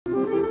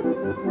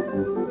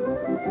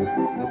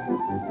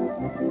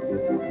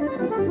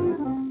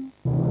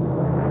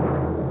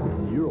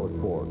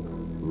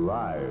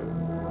live.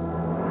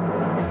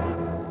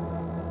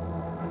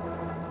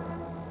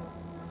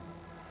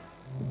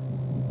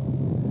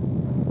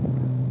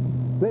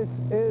 This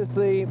is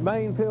the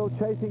main field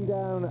chasing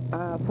down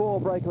our 4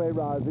 breakaway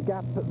riders. The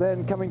gap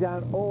then coming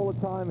down all the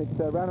time. It's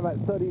around about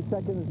 30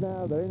 seconds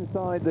now. They're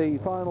inside the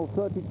final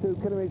 32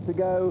 kilometres to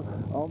go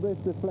on this,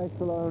 the Fleche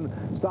Wallonne.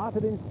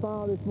 Started in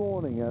Spa this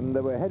morning, and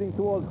we're heading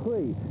towards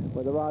Huy,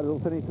 where the riders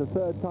will finish the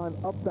 3rd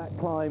time up that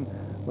climb,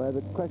 where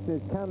the question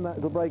is, can that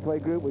little breakaway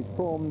group, which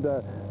formed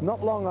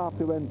not long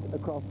after we went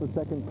across the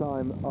 2nd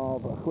climb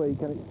of Huy,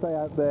 can it stay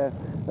out there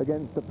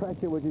against the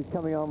pressure which is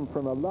coming on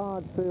from a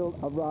large field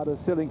of riders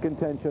still in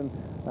contention?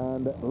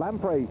 And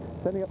Lamprey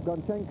sending up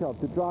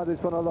Gonchenkov to drive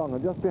this one along,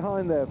 and just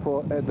behind there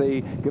for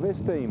the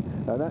Gavist team,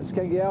 and that's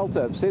Kengi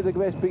Alta. See the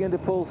Gavist begin to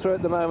pull through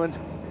at the moment.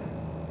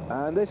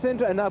 And this and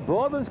now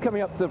Boardman's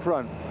coming up to the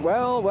front.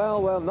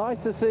 Well, nice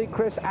to see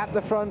Chris at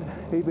the front.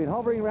 He's been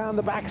hovering around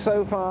the back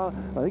so far.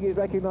 I think he's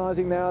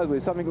recognising now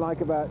with something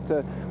like about,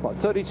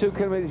 32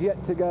 kilometres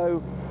yet to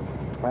go.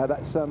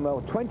 That's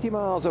 20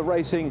 miles of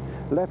racing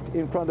left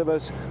in front of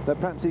us, that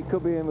perhaps he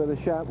could be in with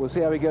a shout. We'll see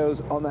how he goes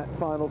on that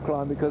final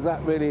climb, because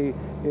that really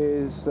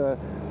is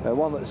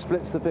one that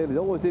splits the field. It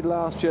always did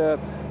last year,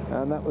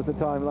 and that was the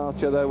time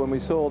last year, though, when we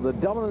saw the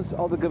dominance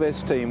of the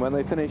Gavist team when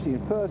they finished in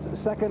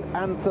 1st, 2nd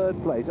and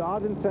 3rd place.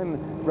 Argentin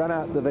ran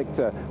out the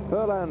victor,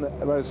 Furlan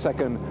rose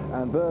 2nd,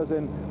 and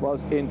Berzin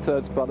was in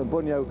 3rd spot, and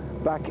Bunyo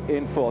back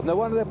in 4th. No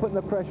wonder they're putting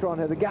the pressure on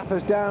here. The gap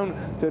is down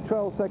to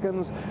 12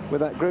 seconds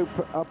with that group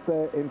up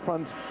there in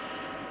front.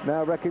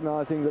 Now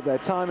recognising that their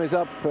time is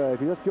up.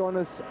 If you just join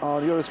us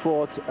on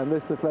Eurosport, and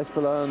this is the Fleche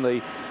Wallonne,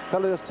 the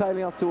fellow just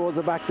tailing off towards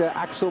the back there,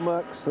 Axel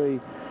Merckx, the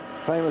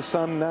famous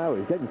son now.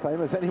 He's getting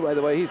famous anyway,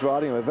 the way he's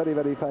riding. A very,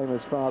 very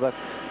famous father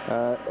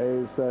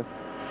is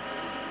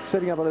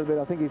sitting up a little bit.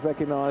 I think he's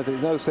recognised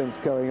there's no sense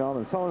going on.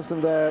 And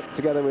Sorensen there,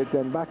 together with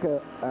Den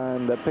Bakker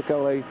and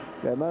Piccoli.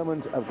 Their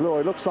moment of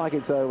glory looks like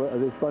it's over, as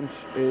this bunch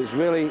is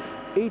really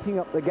eating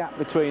up the gap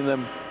between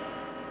them.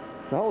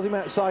 The whole thing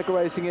about cycle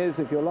racing is,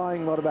 if you're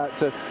lying, what about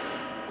 5th,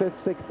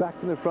 6th back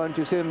from the front,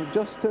 you see them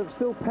just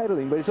still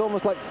pedalling, but it's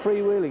almost like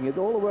freewheeling.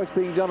 All the work's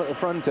being done at the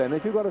front end.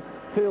 If you've got a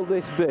field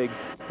this big,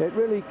 it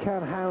really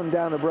can hound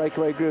down a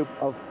breakaway group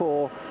of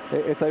 4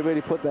 if they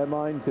really put their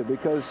mind to,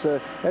 because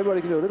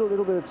everybody can do a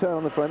little bit of turn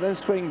on the front, then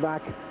swing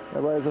back,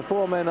 whereas the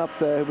 4 men up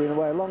there who've been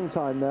away a long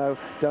time now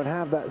don't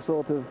have that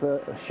sort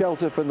of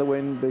shelter from the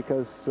wind,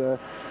 because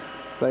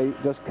they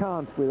just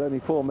can't, with only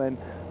 4 men,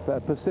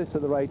 persist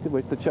at the rate at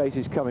which the chase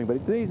is coming. But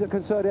it needs a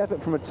concerted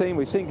effort from a team.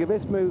 We've seen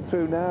Gavist move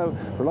through now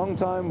for a long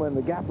time. When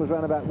the gap was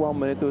around about 1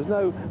 minute, there was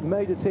no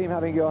major team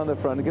having to go on the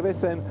front. Gavist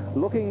then,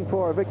 looking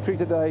for a victory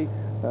today,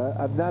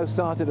 have now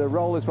started to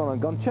roll this one on.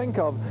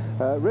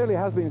 Gonchenkov really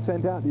has been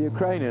sent out, the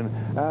Ukrainian,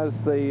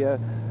 as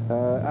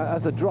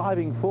the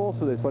driving force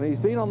for this one. He's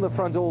been on the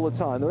front all the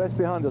time. The rest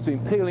behind us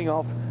have been peeling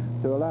off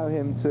to allow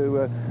him to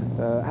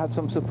have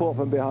some support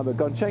from behind. But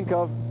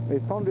Gonchenkov,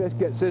 if Fondriest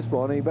gets this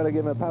one, he better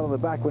give him a pat on the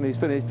back when he's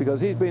finished,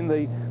 because he's been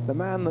the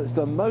man that's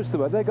done most of the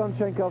work. There,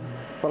 Gonchenkov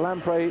for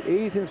Lamprey,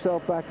 ease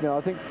himself back now.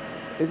 I think,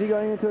 is he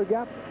going into a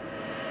gap?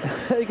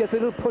 He gets a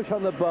little push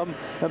on the bum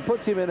and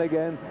puts him in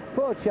again.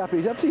 Poor chap,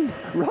 he's actually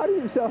riding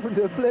himself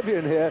into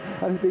oblivion here,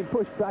 and he's been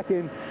pushed back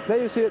in.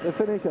 There you see at the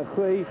finish of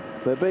Huy,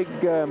 the big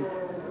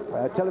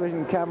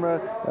television camera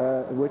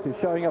which is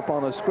showing up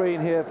on a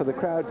screen here for the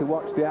crowd to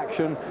watch the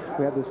action.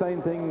 We have the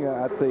same thing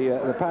at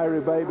the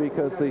Paris-Roubaix,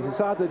 because the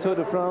Société Tour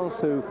de France,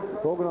 who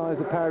organised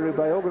the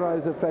Paris-Roubaix,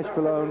 organised the Fleche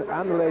Wallonne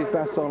and the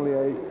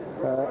Liège-Bastogne-Liège,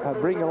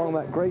 bring along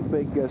that great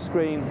big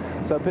screen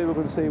so people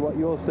can see what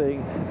you're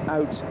seeing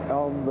out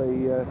on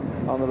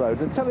the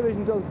roads. And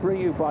television does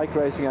bring you bike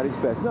racing at its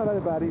best. No doubt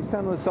about it. You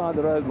stand on the side of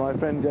the road, my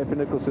friend Jeffrey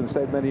Nicholson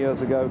said many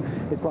years ago,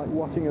 it's like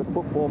watching a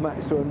football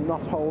match through a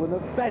knothole in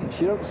a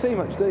fence. You don't see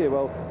much, do you?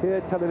 Well, here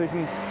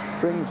television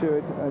brings you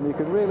it, and you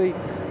can really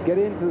get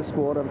into the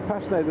sport. I'm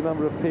fascinated the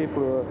number of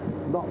people who are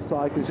not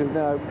cyclists who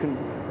now can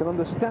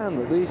understand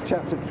that these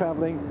chaps are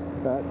travelling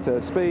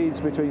at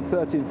speeds between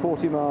 30 and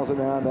 40 miles an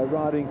hour, and they're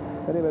riding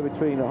anywhere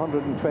between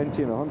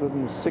 120 and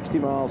 160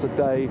 miles a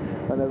day,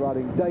 and they're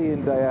riding day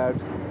in, day out.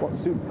 What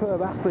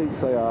superb athletes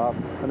they are.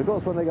 And of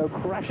course, when they go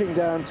crashing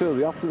down too,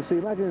 we often see,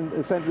 imagine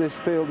the centre of this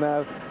field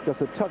now,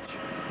 just a touch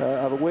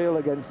of a wheel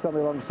against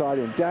something alongside,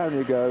 and down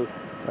you go.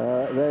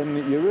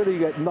 Then you really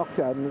get knocked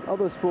out. And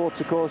other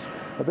sports, of course,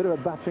 a bit of a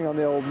battering on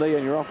the old knee,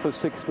 and you're off for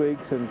 6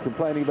 weeks and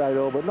complaining about it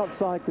all, but not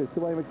cyclists.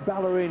 The way in which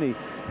Ballerini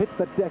hit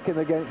the deck in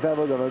the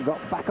Gent-Wevelgem and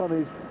got back on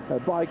his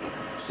bike,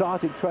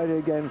 started training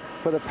again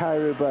for the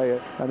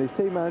Paris-Roubaix, and his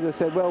team manager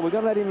said, well, we're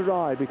going to let him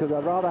ride, because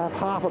I'd rather have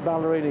half a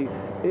Ballerini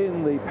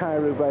in the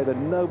Paris-Roubaix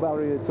than no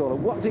Ballerini at all.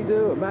 And what's he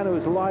do? A man who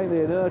was lying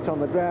there inert on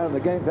the ground, the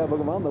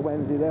Gent-Wevelgem on the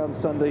Wednesday, there on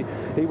Sunday,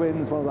 he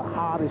wins one of the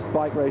hardest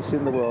bike races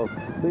in the world.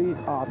 These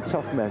are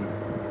tough men.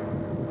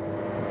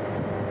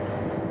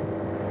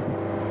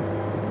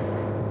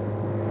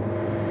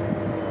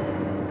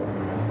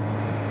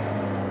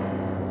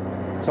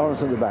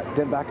 Sorensen at the back,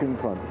 Den Bakker in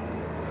front.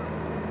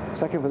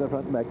 Second from the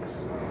front, Merckx,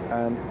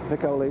 and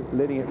Piccoli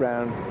leading it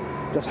round.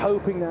 just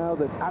hoping now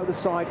that out of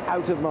sight,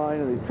 out of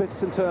mind, and these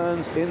twists and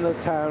turns in the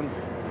town,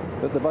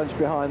 that the bunch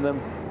behind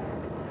them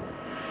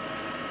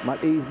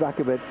might ease back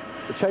a bit.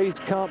 The chase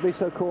can't be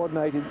so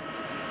coordinated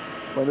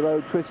when the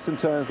road twists and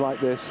turns like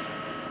this.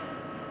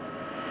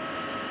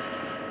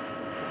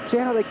 See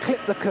how they clip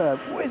the curve,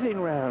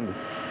 whizzing round.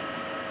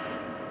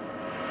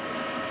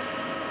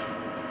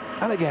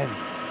 And again.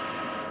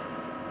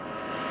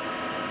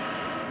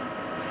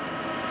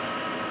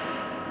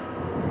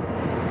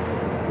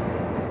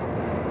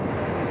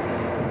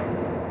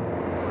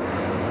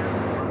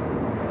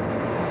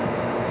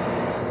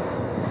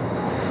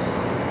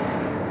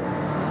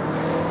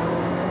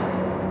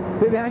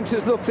 See the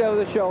anxious looks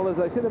over the shoulders,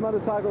 they see the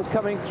motorcycles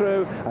coming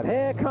through, and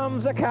here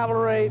comes the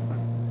cavalry,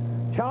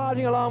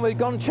 charging along with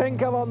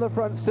Gonchenkov on the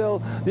front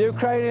still. The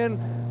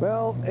Ukrainian,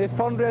 well, if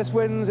Fondriest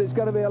wins, it's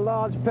going to be a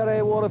large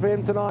Perrier water for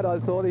him tonight, I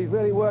thought. He's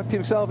really worked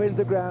himself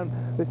into ground.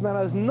 This man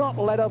has not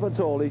let up at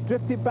all. He's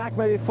drifted back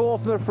maybe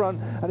fourth from the front,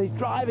 and he's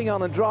driving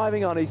on and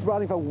driving on. He's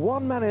riding for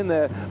one man in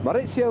there.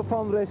 Maurizio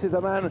Fondriest is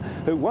the man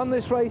who won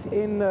this race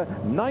in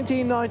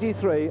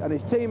 1993, and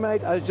his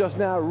teammate has just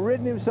now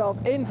ridden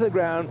himself into the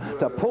ground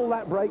to pull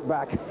that brake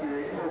back.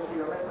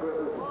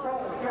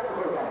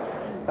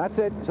 That's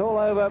it, it's all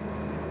over.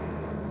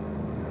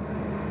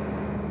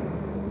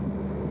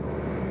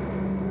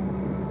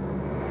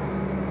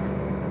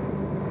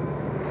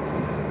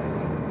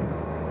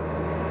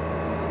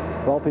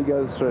 Volpe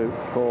goes through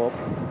for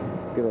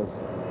Gilles.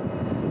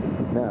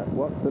 Now,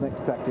 what's the next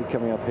tactic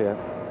coming up here?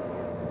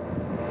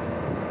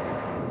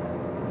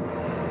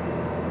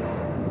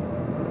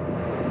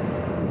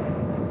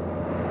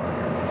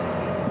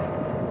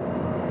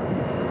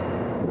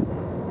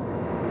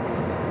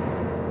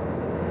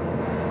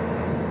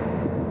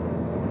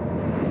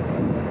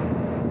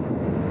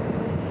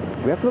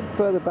 We have to look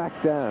further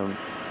back down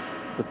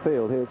the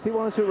field here. See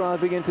one or two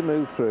riders begin to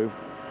move through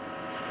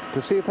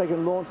to see if they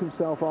can launch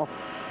themselves off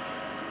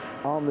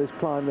on this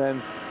climb then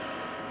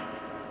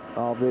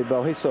of the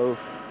Bohiso.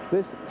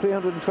 This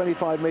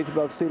 325 metres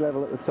above sea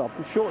level at the top.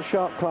 A short,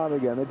 sharp climb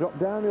again. They drop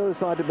down the other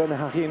side to Ben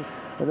Hachin,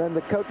 and then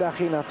the Côte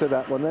d'Achin after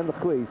that one, then the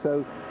Huy.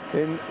 So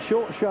in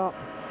short, sharp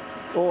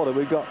order,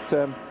 we've got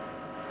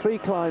 3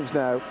 climbs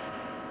now.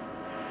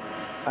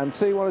 And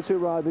see one or two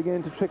riders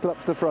begin to trickle up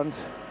to the front.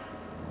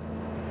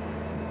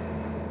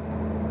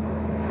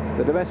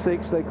 The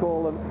domestics, they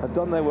call them, have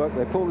done their work.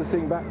 They pull this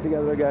thing back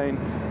together again.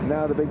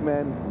 Now the big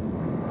men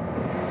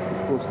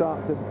will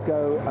start to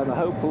go, and the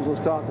hopefuls will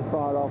start to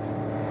fire off.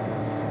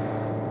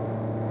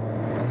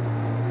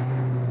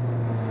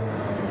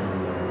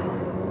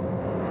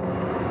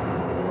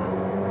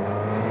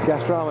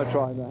 Gasrama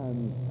trying the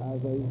hand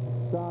as they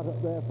start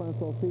up there.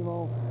 Francois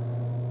Simon.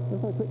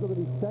 Just a quick look at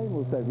his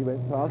chainwheel set he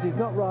went past. He's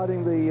not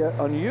riding the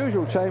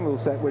unusual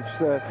chainwheel set which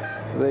the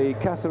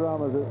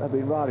Casaramas have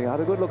been riding. I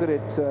had a good look at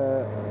it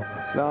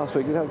last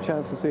week. Didn't have a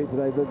chance to see it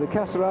today. The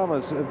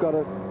Casaramas have got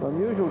an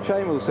unusual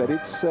chainwheel set.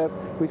 It's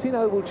we've seen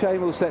oval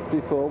chainwheel sets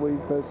before.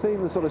 We've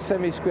seen the sort of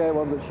semi-square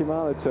one that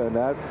Shimano turned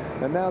out,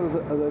 and now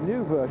there's a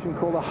new version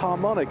called a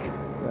harmonic,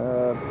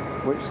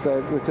 which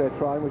they're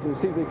trying, which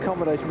seems to be a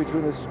combination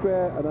between a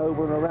square, an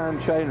oval, and a round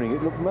chainring.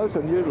 It looked most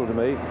unusual to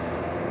me.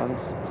 I'm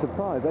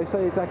surprised. They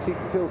say it actually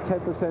feels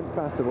 10%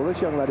 faster. Well,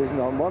 this young lad isn't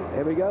on one.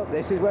 Here we go.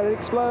 This is where it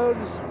explodes.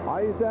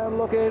 Eyes down,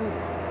 looking.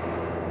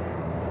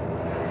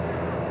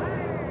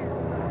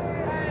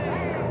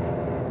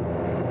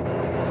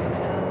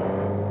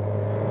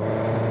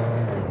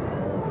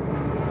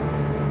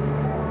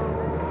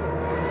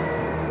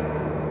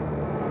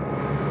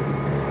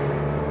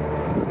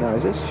 Now,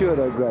 is this Stuart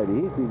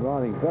O'Grady? He's been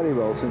riding very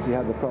well since he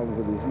had the problems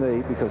with his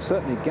knee, because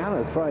certainly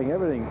Ghana throwing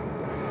everything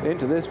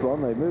into this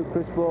one. They moved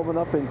Chris Boardman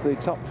up into the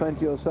top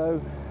 20 or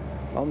so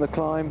on the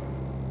climb.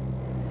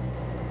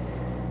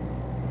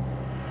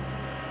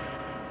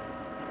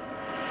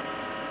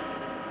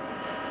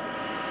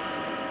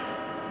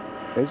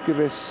 Is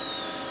Gavis,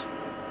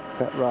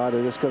 that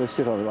rider, just going to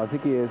sit on it? I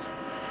think he is.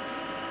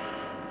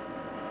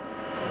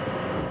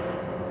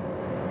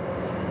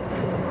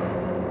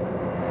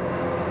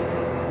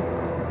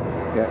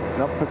 Yeah,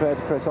 not prepared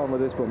to press on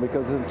with this one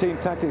because there's some team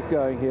tactics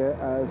going here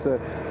as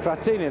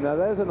Frattini. Now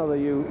there's another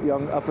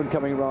young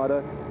up-and-coming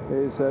rider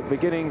who's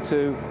beginning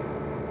to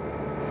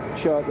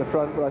show at the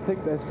front, but I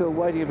think they're still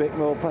waiting a bit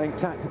more, playing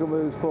tactical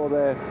moves for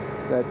their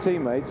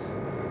teammates.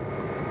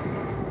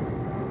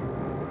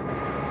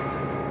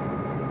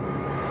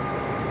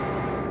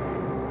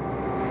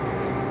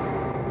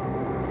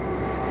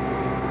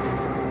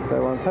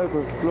 So one's hope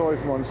of glory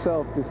for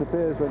oneself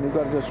disappears when you've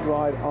got to just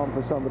ride on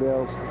for somebody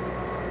else.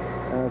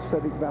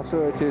 Cedric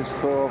Vasseur it is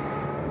for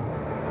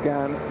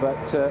Gan, but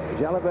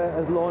Jalabert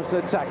has launched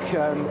an attack,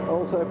 and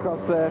also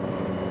across there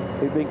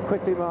he's been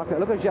quickly marked.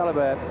 Look at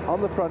Jalabert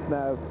on the front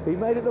now. He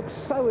made it look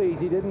so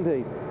easy, didn't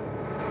he?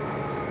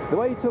 The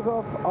way he took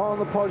off on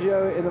the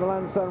Poggio in the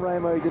Milan San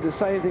Remo, he did the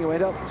same thing. He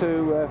went up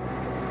to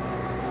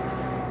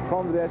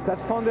Fondriest.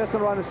 That's Fondriest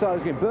on the right side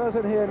of the screen.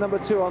 Berzin here, number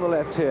 2 on the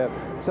left here.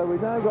 So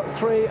we've now got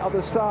 3 of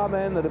the star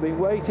men that have been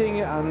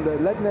waiting and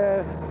letting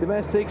their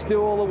domestics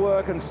do all the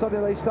work, and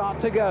suddenly they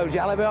start to go.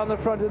 Jalabert on the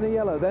front in the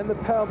yellow, then the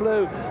pale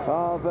blue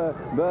of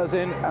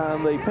Berzin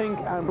and the pink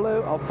and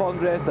blue of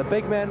Fondriest. The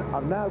big men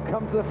have now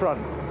come to the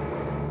front.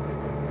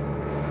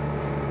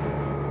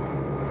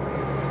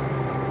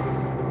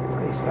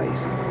 Look at his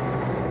face.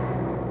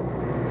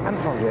 And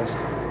Fondriest.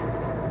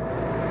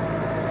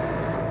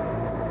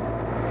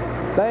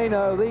 They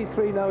know, these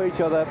 3 know each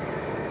other.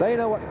 They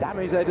know what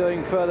damage they're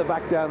doing further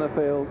back down the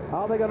field.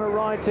 Are they going to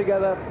ride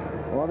together,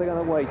 or are they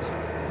going to wait?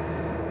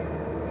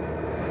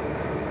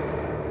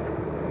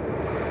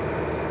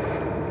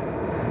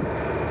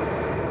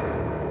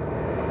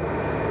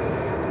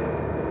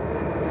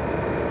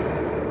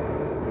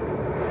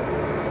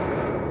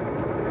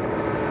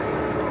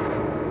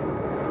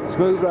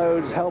 Smooth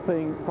roads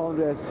helping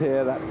Fondriest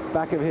here, that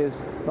back of his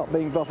not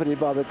being buffeted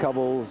by the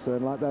cobbles,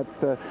 and like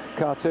that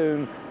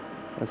cartoon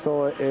I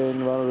saw it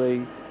in one of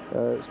the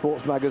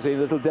sports magazine,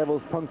 little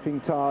devils puncturing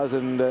tyres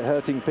and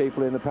hurting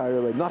people in the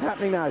Paris-Roubaix. Not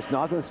happening now, it's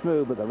nice and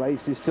smooth, but the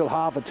race is still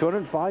half at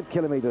 205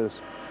 kilometres.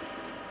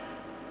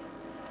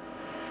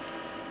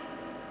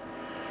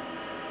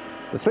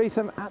 The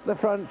threesome at the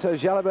front,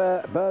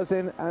 Jalabert,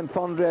 Berzin and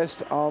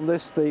Fondriest on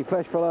this, the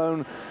Fleche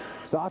Wallonne,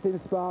 starting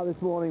Spa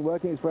this morning,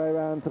 working its way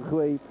around to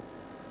Huy.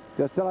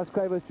 Just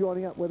Jalabert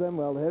joining up with them.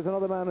 Well, here's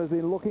another man who's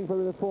been looking for a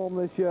bit of form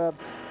this year.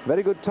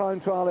 Very good time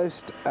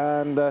trialist,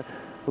 and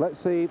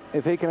let's see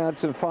if he can add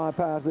some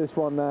firepower to this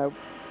one now.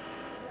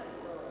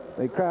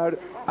 The crowd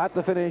at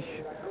the finish,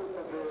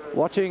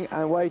 watching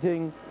and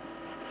waiting.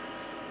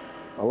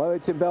 Although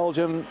it's in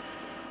Belgium,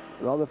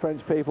 a lot of the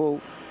French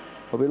people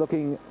will be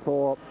looking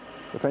for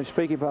the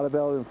French-speaking part of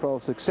Belgium for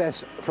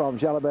success from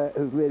Jalabert,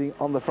 who's leading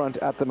on the front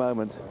at the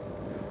moment.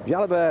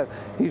 Jalabert,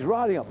 he's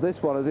riding up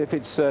this one as if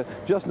it's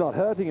just not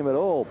hurting him at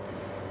all.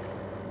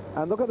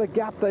 And look at the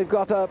gap they've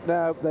got up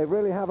now. They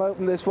really have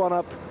opened this one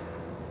up.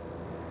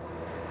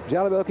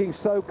 Jalabert looking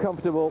so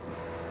comfortable.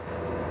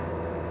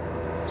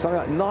 Something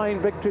like 9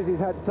 victories he's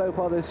had so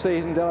far this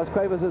season.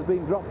 Jalabert has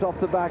been dropped off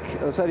the back.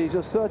 As I said, he's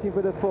just searching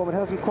for the form. It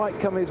hasn't quite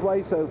come his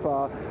way so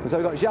far. And so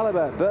we've got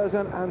Jalabert,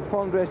 Berzin and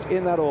Fondriest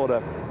in that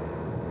order.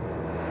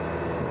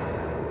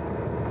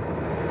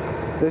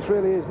 This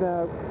really is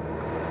now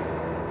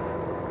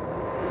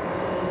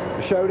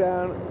a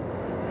showdown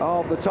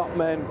of the top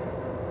men.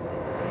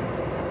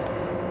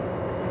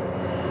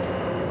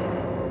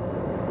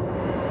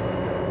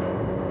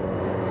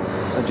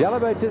 And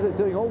Jalabert is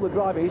doing all the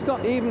driving. He's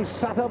not even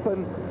sat up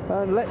and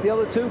let the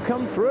other 2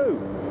 come through.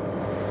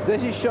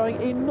 This is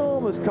showing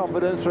enormous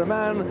confidence for a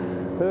man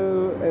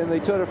who, in the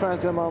Tour de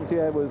France in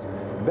Montier, was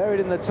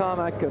buried in the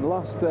tarmac and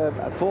lost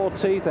 4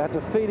 teeth. They had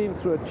to feed him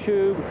through a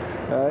tube.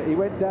 He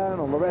went down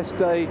on the rest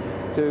day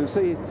to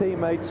see his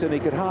teammates, and he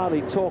could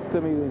hardly talk to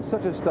them. He was in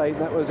such a state.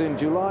 That was in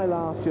July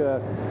last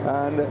year,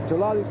 and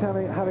July was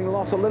having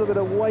lost a little bit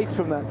of weight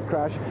from that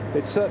crash.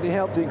 It certainly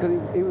helped him,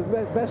 because he was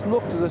best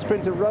looked as a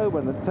sprinter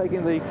Roman and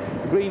taking the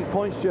green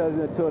points jersey in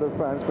the Tour de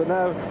France, but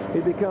now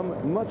he's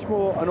become much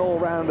more an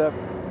all-rounder.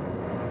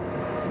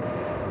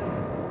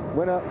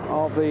 Winner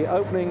of the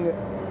opening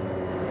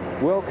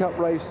World Cup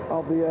race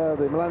of the year,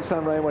 the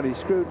Milan-San Remo, when he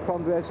screwed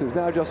Fondriest, who's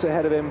now just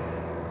ahead of him.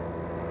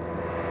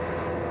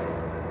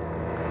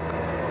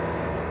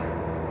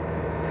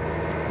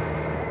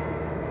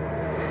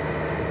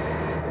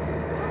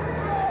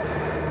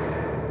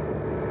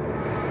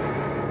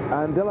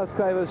 And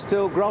Jalabert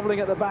still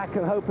grovelling at the back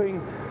and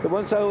hoping that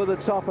once over the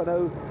top, I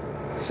know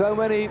so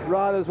many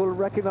riders will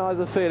recognise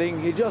the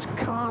feeling. You just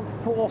can't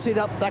force it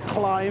up the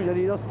climb, and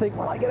you just think,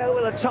 well, I get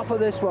over the top of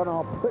this one,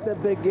 I'll put the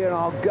big gear and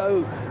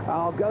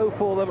I'll go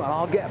for them and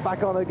I'll get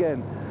back on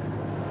again.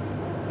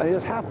 And you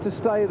just have to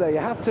stay there. You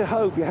have to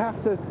hope. You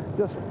have to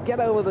just get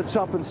over the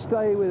top and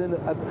stay within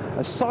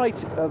a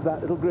sight of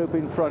that little group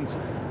in front.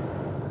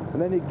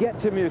 And then you get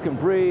to them, you can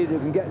breathe, you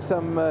can get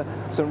some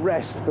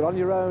rest. But on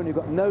your own, you've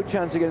got no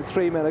chance against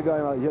 3 men are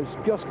going like that.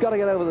 You've just got to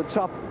get over the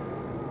top,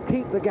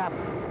 keep the gap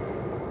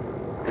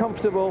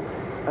comfortable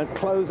and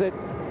close it.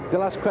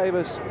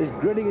 Jalabert is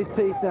gritting his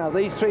teeth now.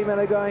 These 3 men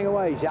are going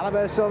away.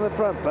 Jalabert on the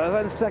front,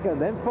 Berzin second,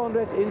 then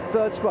Fondriest in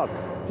 3rd spot.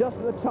 Just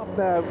at the top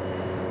now.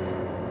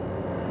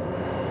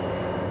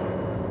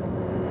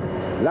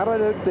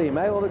 Jalabert, the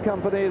mail order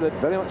company that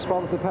very much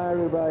sponsors the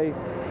Paris-Roubaix,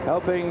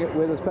 helping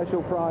with a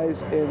special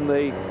prize in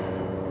the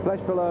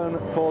Fleche Wallonne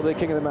for the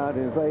King of the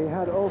Mountains. They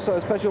had also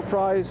a special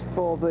prize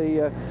for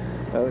the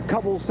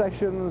cobble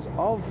sections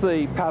of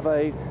the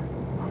pavé,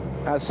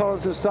 as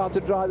Sorensen started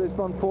to drive this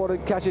one forward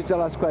and catches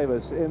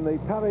Jalabert. In the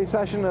pavé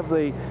session of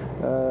the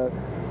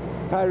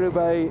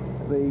Paris-Roubaix,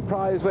 the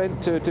prize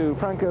went to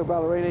Franco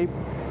Ballerini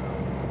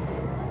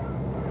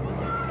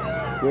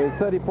with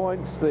 30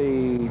 points.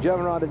 The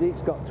German rider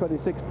Dietz got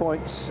 26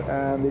 points,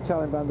 and the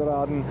Italian Van der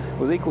Arden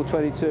was equal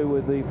 22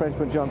 with the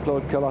Frenchman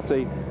Jean-Claude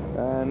Carlotti,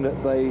 and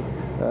they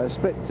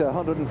split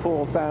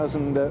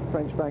 104,000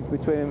 French francs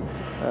between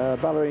them.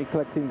 Ballerini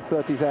collecting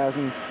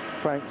 30,000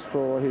 francs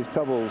for his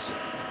troubles.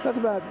 That's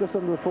about just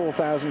under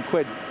 4,000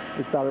 quid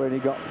which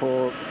Ballerini got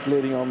for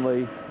leading on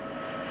the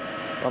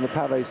on the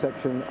pavé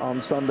section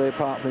on Sunday,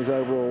 apart from his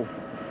overall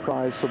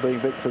prize for being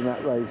victor in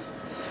that race.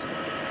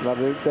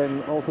 Jalabert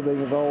then also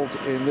being involved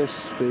in this,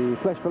 the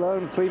Fleche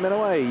Wallonne, 3 men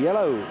away.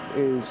 Yellow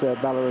is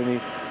Ballerini.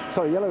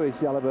 Sorry, yellow is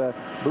Jalabert,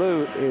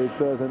 blue is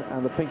Berzin,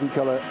 and the pinky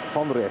colour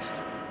Fondriest.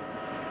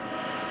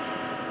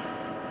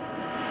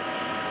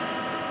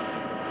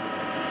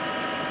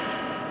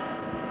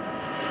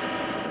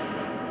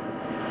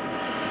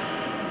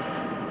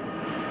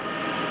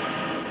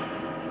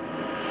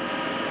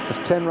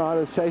 There's 10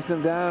 riders chasing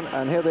them down,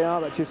 and here they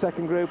are. That's your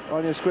second group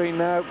on your screen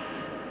now.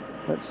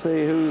 Let's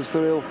see who's the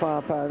real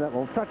firepower in that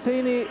one.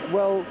 Frattini,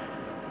 well,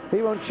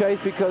 he won't chase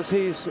because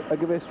he's a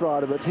Gavist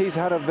rider, but he's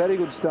had a very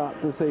good start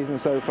to the season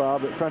so far.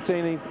 But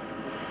Frattini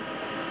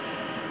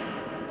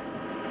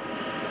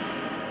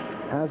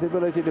has the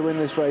ability to win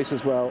this race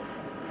as well.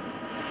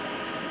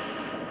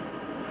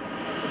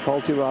 The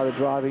Polti rider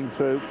driving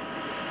through.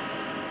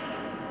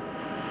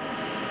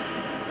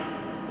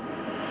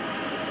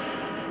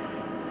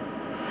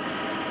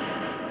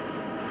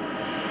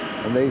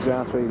 And these are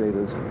our 3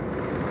 leaders.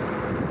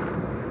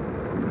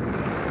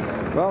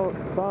 Well,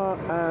 as far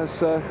as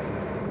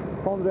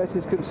Fondriest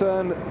is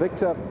concerned,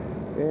 victor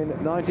in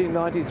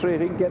 1993.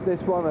 If he can get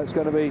this one, that's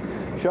going to be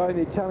showing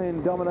the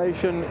Italian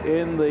domination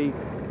in the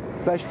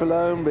Fleche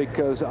Wallonne,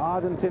 because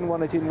Argentin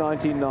won it in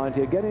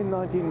 1990, again in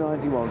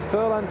 1991.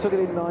 Furlan took it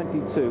in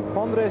 92.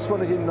 Fondriest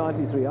won it in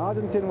 93.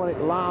 Argentin won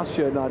it last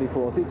year in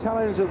 94. The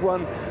Italians have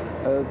won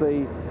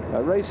the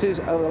races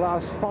over the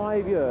last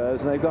 5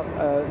 years, and they've got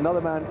another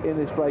man in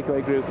this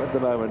breakaway group at the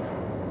moment.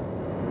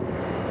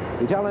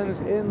 The Italians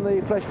in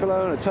the Fleche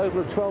Wallonne, a total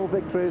of 12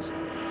 victories.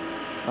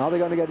 Are they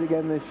going to get it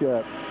again this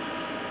year?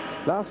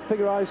 Last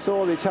figure I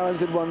saw, the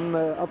Italians had won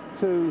up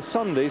to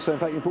Sunday, so in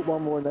fact you can put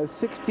one more in there.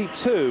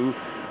 62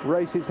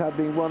 races have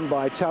been won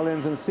by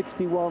Italians and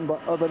 61 by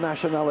other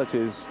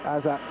nationalities,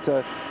 as at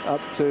up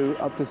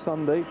to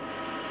Sunday.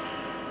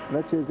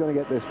 Let's see who's going to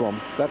get this one.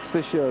 That's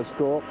this year's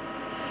score.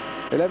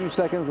 11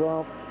 seconds,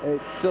 well,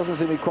 it doesn't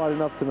seem to be quite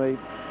enough to me,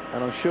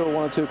 and I'm sure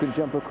 1 or 2 can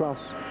jump across,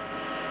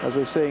 as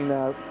we're seeing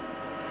now.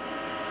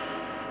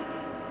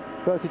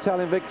 First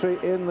Italian victory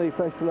in the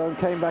Fleche Wallonne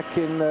came back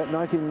in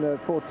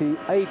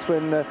 1948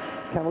 when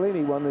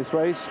Camillini won this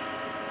race.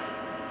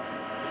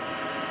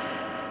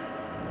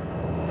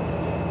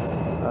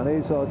 And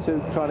these are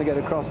 2 trying to get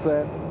across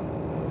there.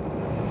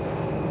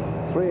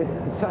 3,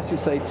 it's actually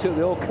say 2,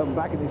 they all come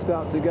back and he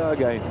starts to go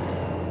again.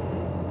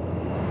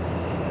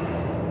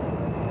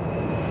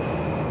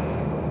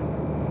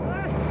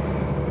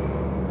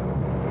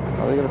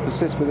 Are they going to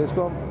persist with this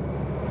one?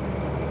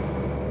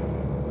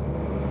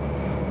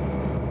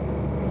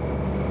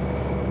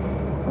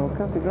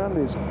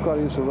 Grande is quite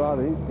a useful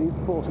rider. He's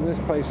forcing this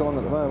pace along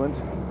at the moment,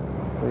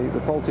 the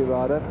Polti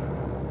rider.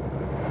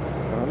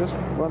 And I just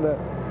wonder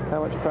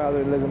how much power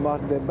there is in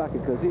Martin Den Bakker,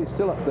 because he's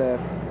still up there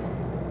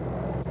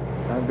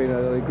and been an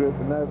early group,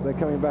 and now they're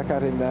coming back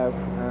at him now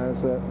as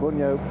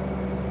Bunyo,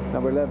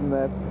 number 11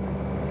 there,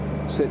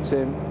 sits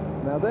in.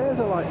 Now there's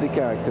a likely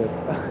character.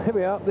 Here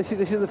we are. This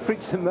is the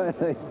frites and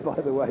mayonnaise,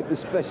 by the way, the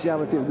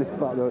speciality of this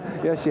part of the world.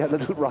 Yes, she had a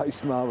little right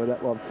smile with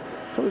that one.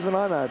 Always when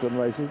I'm out on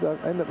races, I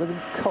end up with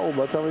them cold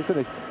by the time we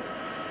finish.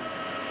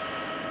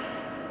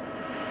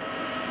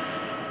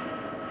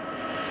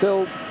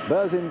 Still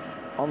Berzin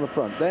on the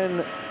front,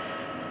 then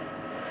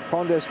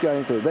Fondriest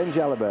going through, then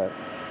Jalabert.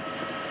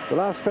 The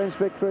last French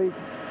victory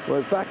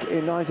was back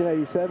in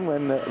 1987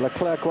 when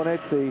Leclerc won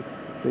it.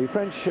 The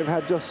French have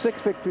had just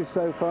 6 victories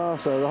so far,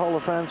 so the whole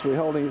of France will be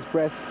holding its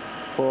breath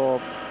for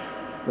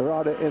the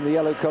rider in the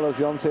yellow colours,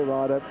 the Once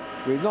rider.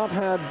 We've not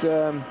had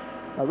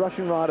a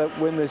Russian rider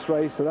win this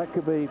race, so that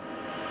could be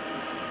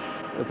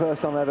the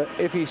first time ever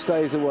if he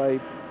stays away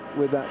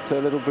with that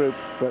little group.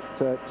 But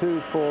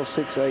 2, 4,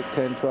 6, 8,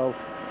 10, 12.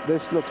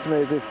 This looks to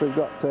me as if we've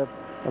got a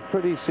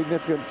pretty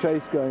significant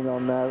chase going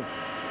on now.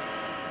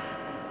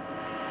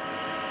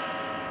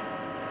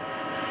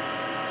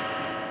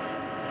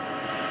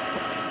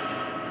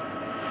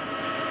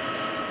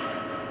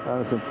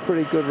 And some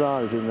pretty good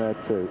riders in there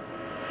too.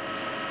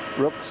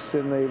 Rooks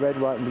in the red,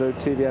 white and blue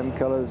TVM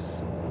colours.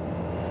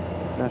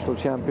 National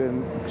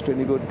champion,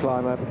 extremely good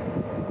climber.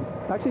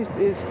 Actually,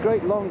 his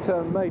great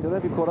long-term mate, I don't know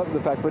if you caught up with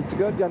the fact, but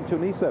Jan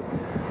Tunisa,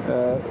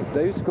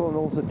 they used to call them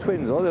also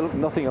twins, although they look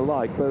nothing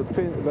alike. Both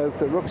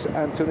Rooks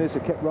and Tunisa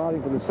kept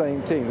riding for the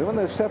same team. And when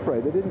they were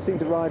separated, they didn't seem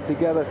to ride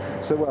together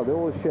so well. They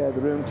always shared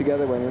the room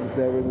together when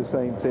they were in the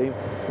same team.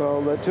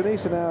 Well,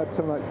 Tunisa now, at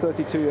something like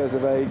 32 years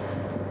of age,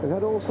 has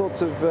had all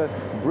sorts of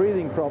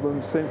breathing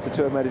problems since the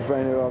Tour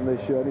Mediterranean on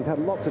this year, and he's had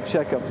lots of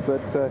checkups,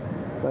 but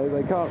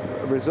they can't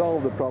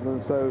resolve the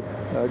problem. So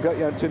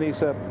Jan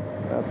Tunisa,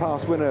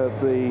 past winner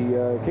of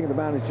the King of the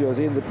Mountains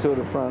jersey in the Tour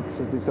de France,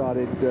 has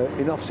decided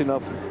enough's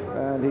enough,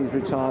 and he's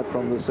retired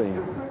from the scene.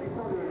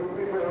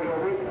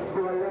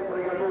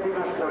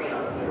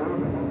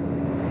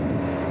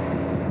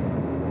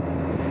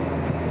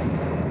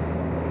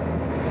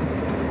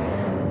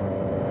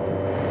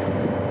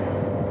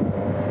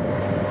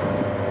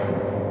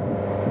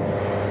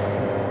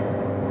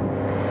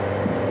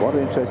 What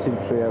an interesting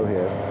trio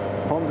here.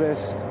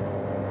 Fondriest,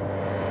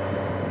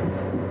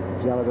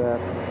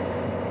 Jalabert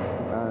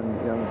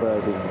and young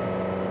Berzin.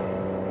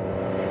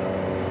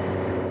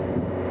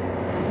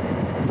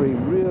 Three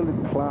really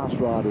class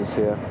riders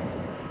here.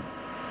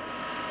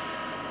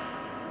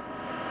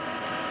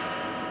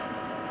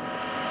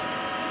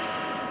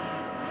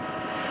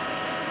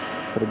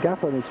 But a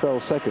gap only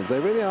 12 seconds. They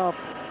really are,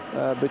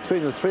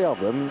 between the three of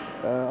them,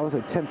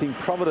 obviously tempting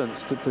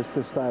Providence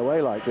to stay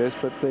away like this,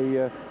 but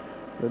the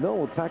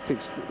normal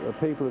tactics of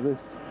people of this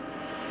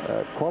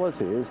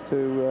quality is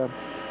to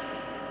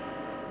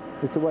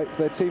wait for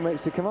their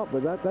teammates to come up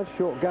with that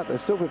short gap. They're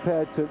still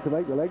prepared to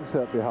make the legs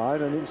hurt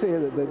behind, and you can see here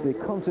that the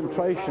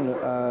concentration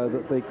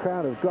that the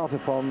crowd have got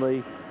upon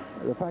the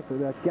fact that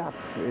that gap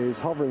is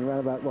hovering around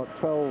about, what,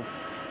 12,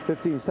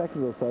 15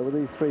 seconds or so with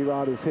these three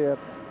riders here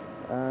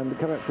and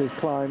coming up to this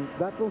climb.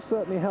 That will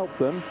certainly help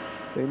them.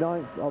 The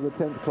 9th of the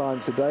 10th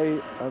climb today,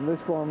 and this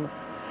one,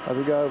 as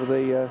we go over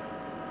the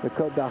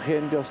Côte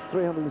d'Argent, just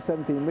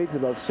 317 metres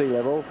above sea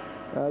level.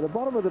 The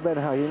bottom of the Ben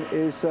Hagen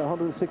is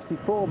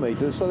 164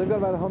 metres, so they've got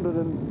about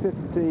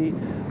 150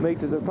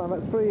 metres of climb.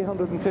 About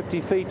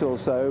 350 feet or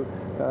so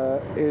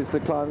is the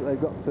climb that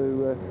they've got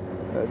to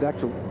the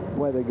actual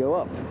where they go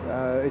up.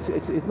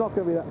 It's not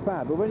going to be that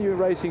bad, but when you're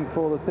racing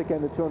for the thick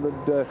end of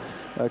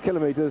 200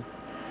 kilometres,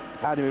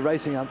 and you're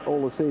racing up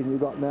all the season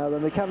you've got now,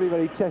 then they can be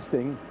very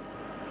testing,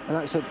 and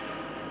that's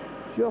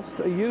just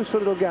a useful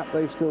little gap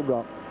they've still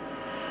got.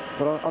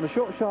 But on a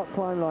short, sharp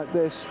climb like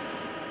this,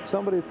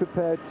 somebody who's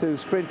prepared to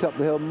sprint up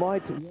the hill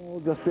might well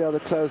just be able to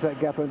close that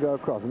gap and go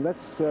across. And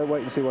let's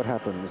wait and see what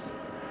happens.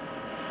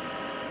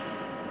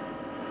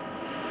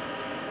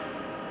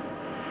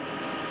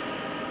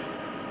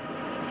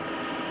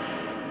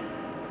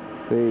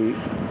 The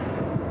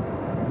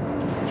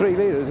three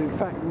leaders, in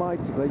fact, might,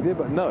 if they did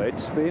but know it,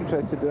 be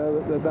interested to know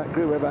that that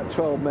group of about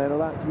 12 men are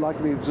that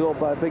likely to be absorbed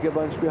by a bigger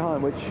bunch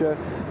behind, which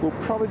will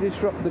probably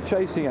disrupt the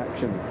chasing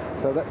action.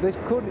 So that this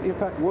could, in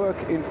fact, work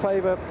in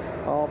favour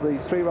of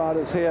these three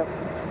riders here.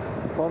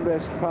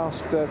 Fondriest,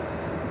 past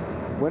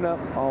winner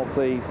of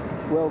the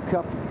World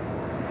Cup.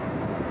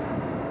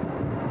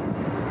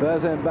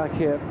 Berzin back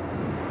here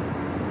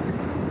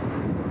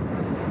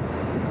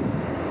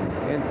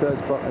in third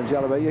spot, and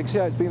Jalabert. You can see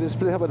how it's being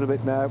split up a little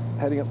bit now,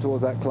 heading up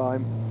towards that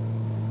climb.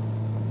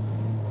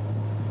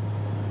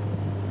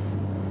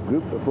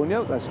 Group of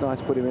Bunyo, that's nice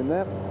to put him in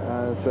there,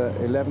 as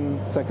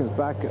 11 seconds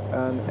back,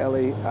 and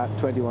Ellie at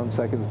 21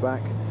 seconds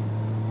back.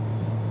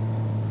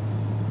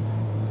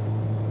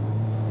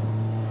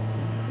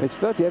 It's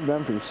 38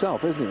 run for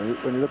himself, isn't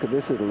it, when you look at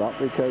this little lot,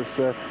 because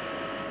I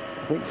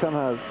think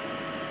somehow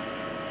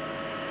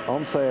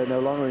Once are no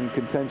longer in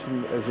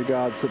contention as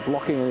regards to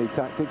blocking any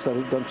tactics. I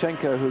think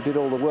Donchenko, who did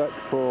all the work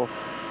for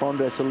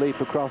Fondriest to leap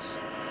across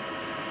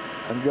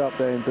and go up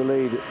there into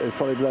lead, has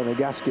probably blown a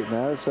gasket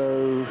now.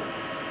 So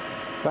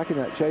back in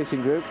that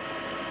chasing group.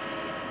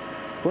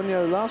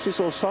 Bunyo, last we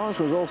saw Science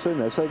was also in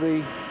there. So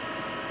the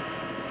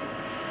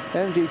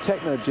MG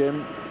Techno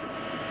Gym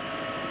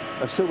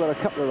have still got a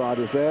couple of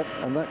riders there,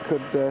 and that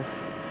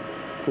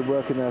could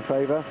work in their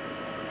favour.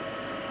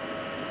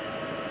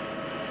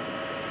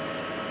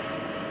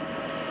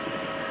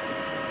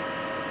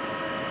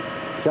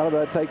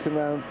 Jalabert takes him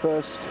round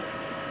first.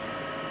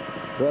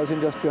 Berzin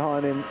just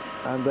behind him,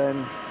 and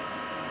then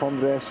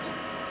Fondriest.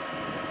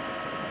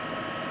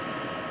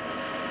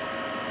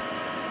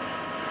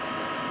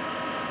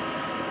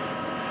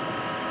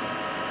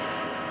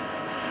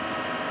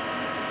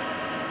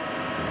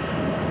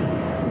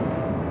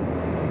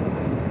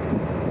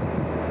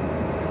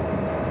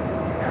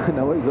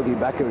 Now he's looking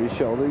back at his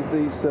shoulder.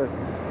 These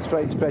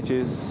straight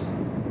stretches,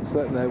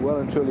 certainly well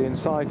and truly in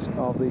sight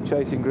of the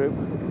chasing group.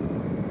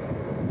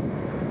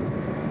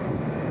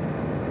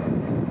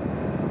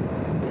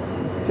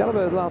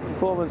 Jalabert's last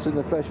performance in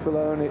the Fleche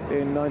Wallonne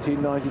in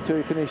 1992,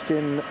 he finished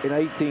in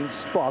 18th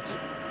spot.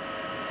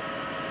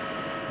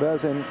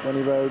 Berzin, when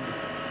he rode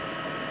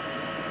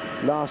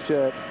last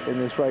year in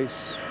this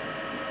race,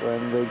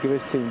 when the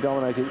Gewiss team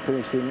dominated,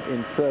 finished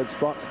in 3rd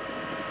spot.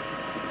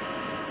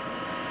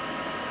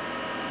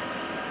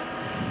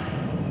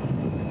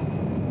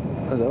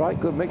 There's a right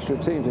good mixture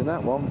of teams in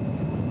that one.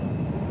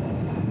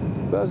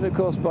 Berzin, of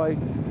course, by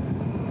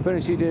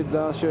finish he did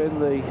last year in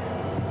the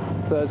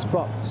 3rd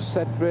spot,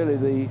 set really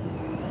the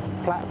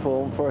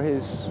platform for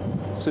his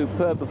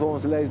superb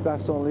performance at Les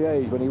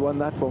Bastogne-Liège when he won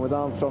that one with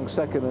Armstrong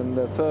 2nd and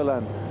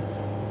Furlan,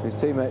 his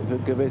teammate for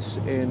Gewiss,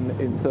 in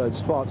 3rd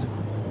spot.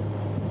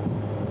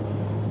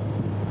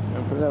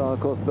 And from then on, of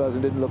course,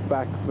 Berzin didn't look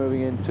back,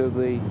 moving into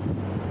the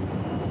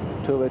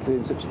Tour of Italy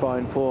in such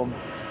fine form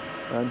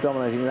and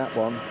dominating that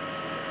one.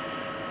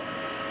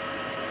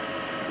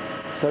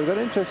 So we've got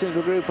an interesting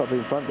little group up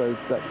in front,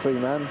 that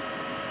 3-man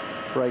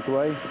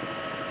breakaway.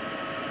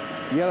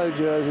 Yellow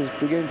jerseys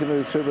beginning to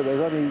move through, but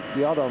there's only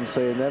the odd on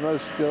in there.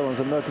 Most of the other ones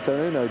are Mercaton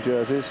Uno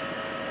jerseys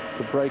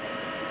to break,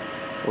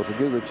 or to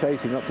do the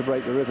chasing, not to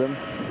break the rhythm.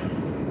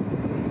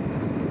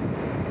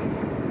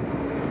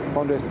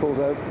 Fondriest pulls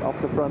out off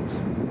the front.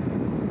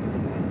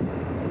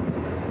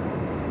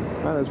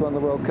 Man who's won the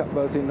World Cup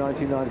both in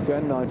 1993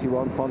 and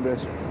 91,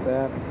 Fondriest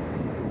there.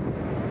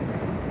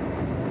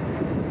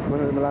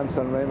 winner of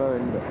Milan-San Remo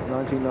in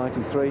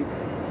 1993. He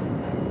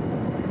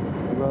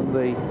won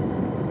the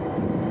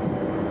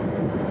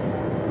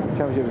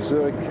Championship of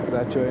Zurich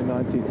that year in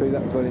 93.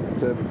 That was when it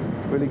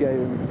really gave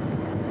him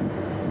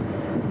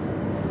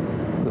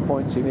the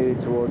points he needed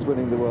towards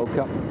winning the World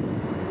Cup.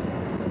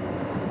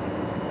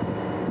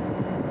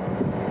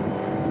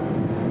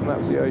 And that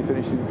was the year he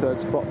finished in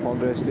third spot,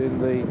 Fondriest, in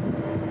the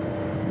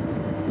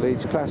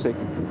Leeds Classic,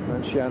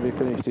 and Shandy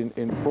finished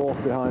in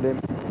fourth behind him.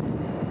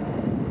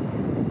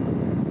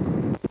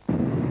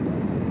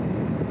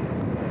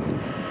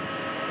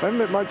 When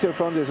Michael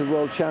Fondriest was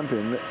world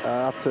champion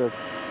after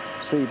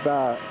Steve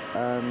Bauer,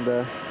 and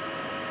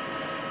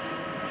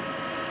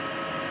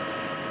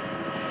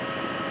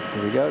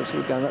here we go. So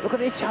look at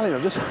the Italian.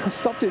 I've just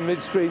stopped in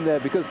midstream there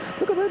because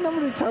look at the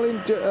number of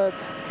Italian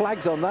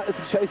flags on that. It's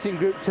a chasing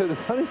group 2. There's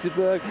only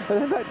Jalabert, and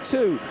then about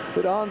 2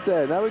 that aren't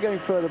there. Now we're going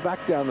further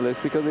back down the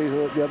list because these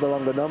are the other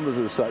longer numbers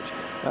as such,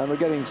 and we're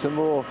getting some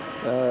more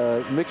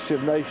mixture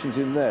of nations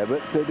in there.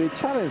 But the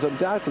Italians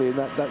undoubtedly in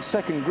that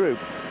second group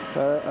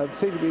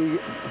seem to be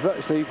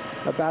virtually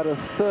about a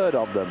third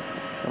of them.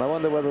 And I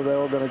wonder whether they're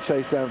all going to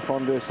chase down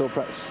Fondriest or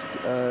perhaps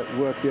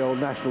work the old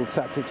national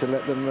tactics and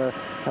let them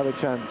have a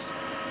chance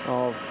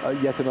of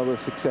yet another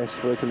success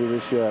for Italy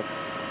this year.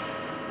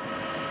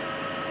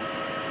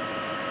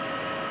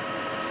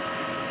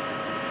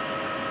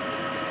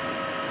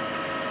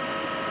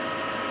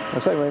 I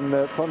say when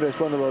Fondriest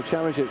won the World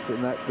Championship,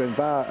 when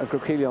Bauer and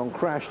Croquillon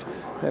crashed,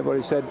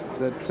 everybody said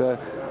that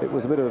it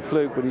was a bit of a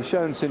fluke, but he's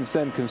shown since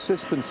then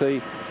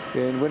consistency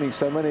in winning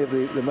so many of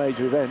the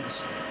major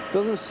events.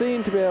 Doesn't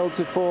seem to be able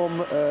to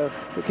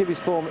keep his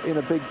form in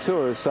a big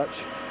tour as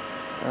such,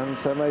 and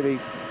so maybe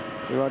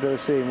we might ever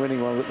see him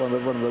winning one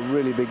of the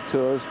really big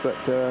tours, but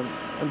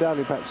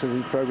undoubtedly perhaps as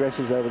he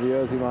progresses over the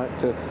years he might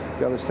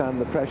be able to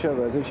stand the pressure.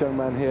 Whereas this young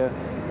man here,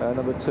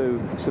 number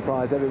 2,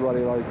 surprised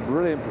everybody by his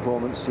brilliant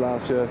performance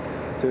last year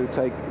to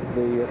take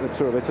the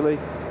Tour of Italy.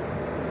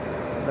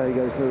 There he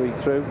goes moving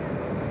through.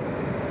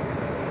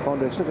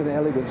 Fondriest, such an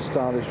elegant,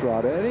 stylish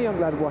rider. Any young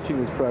lad watching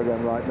this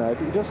programme right now, if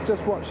you just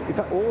watch, in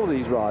fact, all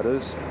these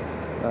riders,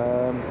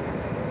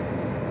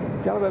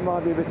 Jalabert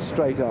might be a bit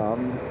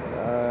straight-armed,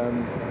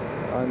 and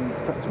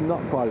perhaps not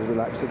quite as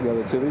relaxed as the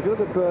other 2. But if you look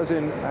at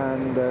Berzin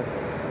and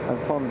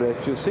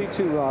Fondriest, you'll see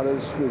 2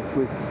 riders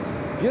with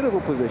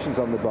beautiful positions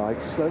on the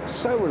bikes. They're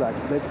so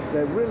relaxed.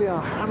 They really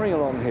are hammering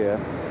along here.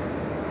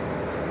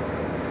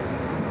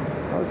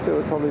 I would feel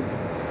that probably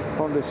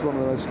Fondriest is one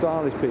of the most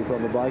stylish people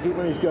on the bike. Even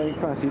when he's going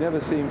fast, he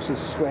never seems to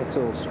sweat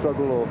or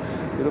struggle, or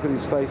you look at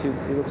his face, he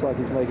looks like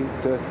he's making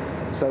it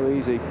so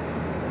easy.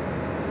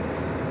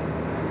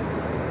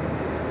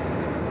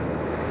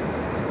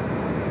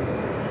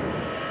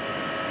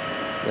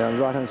 Yeah, on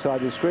the right-hand side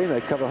of the screen,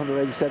 they cover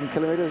 187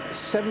 kilometres,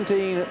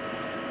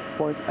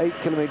 17.8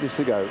 kilometres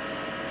to go.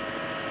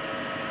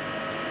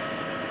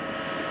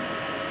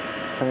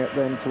 Coming up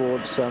then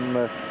towards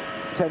some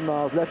 10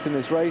 miles left in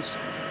this race.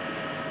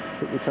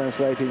 We're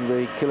translating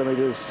the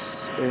kilometres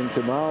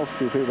into miles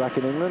for people back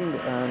in England,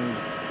 and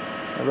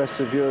the rest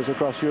of the viewers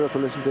across Europe who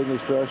listen to the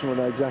English version will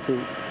know exactly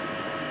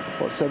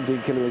what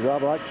 17 kilometres are.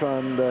 But I try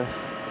and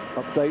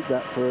update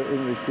that for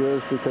English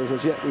viewers because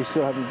as yet we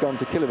still haven't gone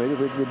to kilometres.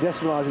 We're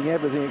decimalising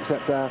everything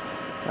except our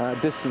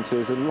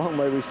distances, and long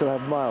way we still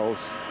have miles,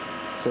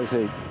 says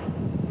he.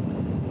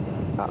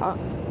 Now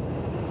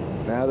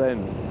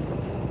then,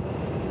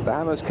 the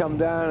hammers come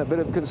down, a bit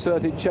of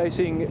concerted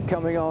chasing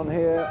coming on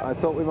here. I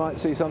thought we might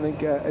see something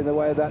in the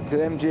way of that, because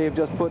MG have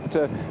just put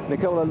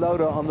Nicola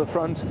Loda on the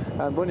front,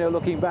 and Bunyo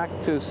looking back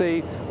to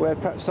see where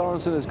perhaps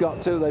Sorensen has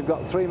got to. They've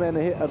got 3 men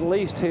here, at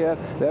least here.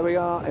 There we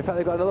are. In fact,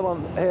 they've got another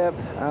one here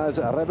as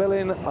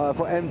Rebellin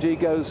for MG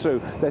goes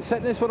through. They're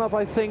setting this one up,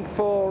 I think,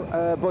 for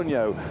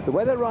Bunyo. The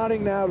way they're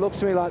riding now looks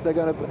to me like they're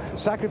going to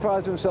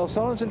sacrifice themselves.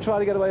 Sorensen tried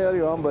to get away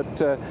earlier on,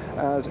 but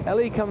as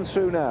Ellie comes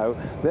through now,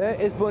 there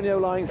is Bunyo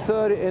lying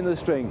 3rd in the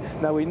string.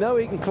 Now we know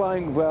he can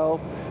climb well,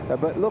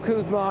 but look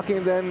who's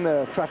marking then.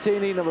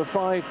 Frattini, number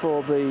 5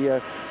 for the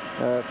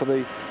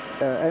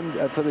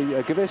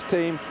Gavis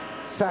team,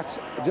 sat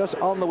just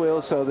on the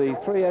wheel. So the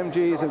 3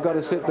 MGs have got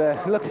to sit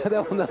there. Look at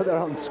them, they're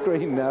on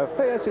screen now.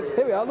 Hey, yes,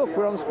 here we are. Look,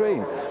 we're on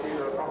screen.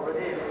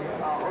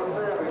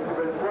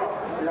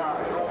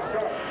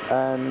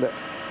 And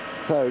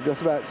so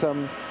just about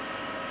some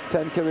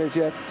 10 kilometres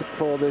yet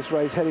for this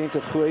race heading into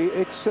Huy.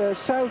 It's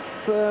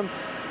south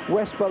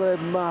west by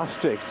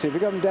Maastricht. If you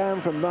come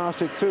down from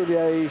Maastricht through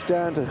Liège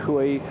down to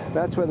Huy,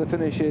 that's where the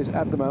finish is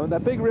at the moment.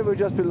 That big river we've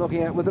just been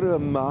looking at with the river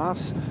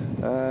Maas,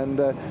 and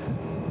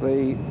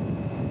the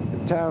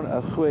town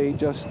of Huy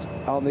just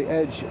on the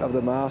edge of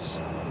the Maas,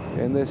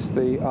 in this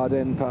the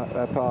Ardennes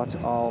part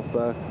of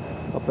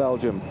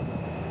Belgium.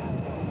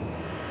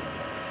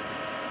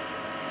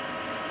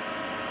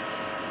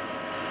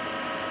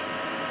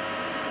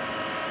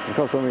 Of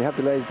course, when we have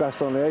the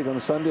Liège-Bastogne-Liège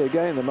on Sunday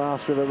again, the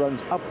Maas River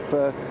runs up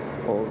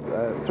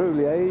through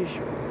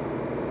Liège.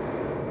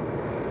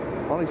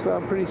 Honestly,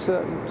 I'm pretty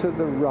certain to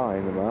the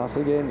Rhine, the Maas.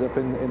 It ends up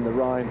in the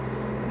Rhine,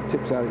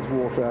 tips out its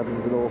water out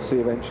into the North Sea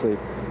eventually.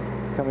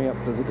 coming up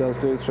as it does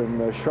do from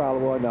Fleche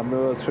Wallonne,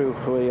 Namur, through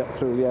Huy, up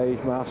through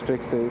Liège,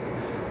 Maastricht, the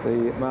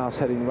Maas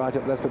heading right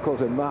up. That's because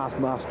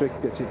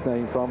Maastricht gets its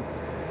name from.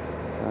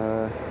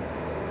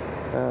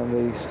 And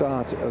the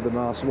start of the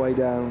Maas way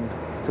down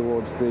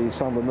towards the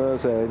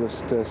Sambre-Meuse area,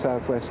 just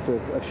southwest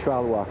of Fleche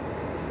Wallonne.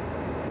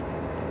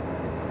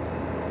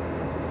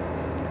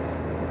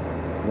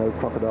 No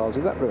crocodiles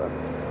in that river.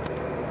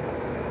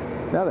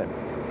 Now then,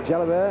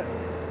 Jalabert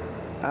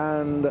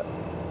and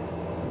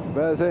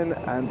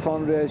Berzin and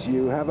Fondriest,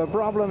 you have a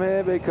problem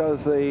here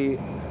because the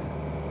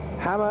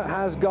hammer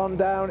has gone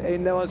down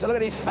in no one's. Look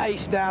at his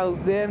face now.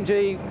 The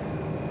MG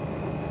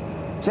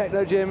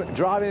Techno Jim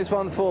driving this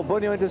one for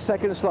Bunyo into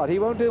second slot. He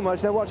won't do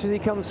much. Now watch as he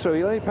comes through.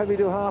 He'll only probably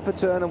do half a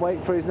turn and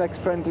wait for his next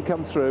friend to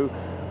come through,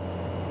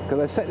 because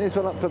they're setting this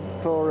one up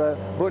for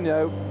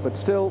Bunyo, but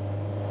still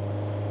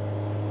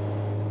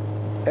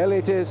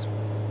Elliott is.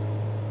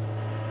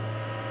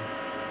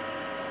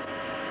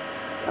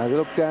 As they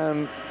look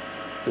down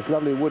this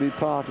lovely wooded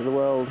part of the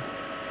world,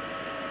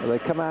 they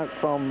come out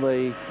from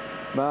the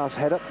Maas,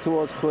 head up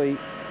towards Huy.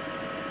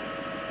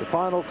 The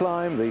final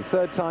climb, the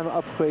third time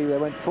up Huy. They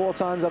went 4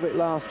 times up it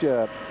last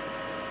year.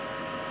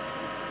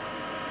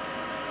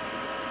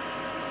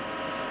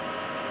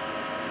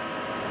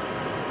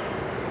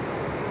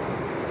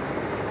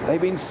 They've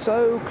been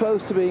so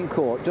close to being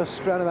caught,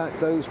 just round about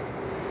those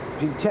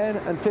between 10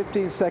 and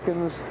 15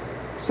 seconds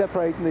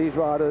separating these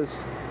riders,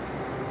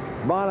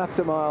 mile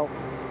after mile.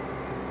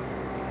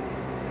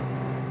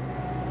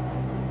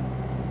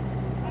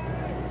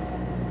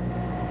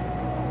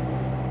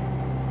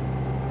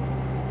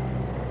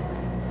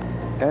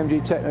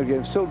 MG Techno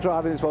Jim still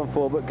driving this one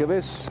forward, but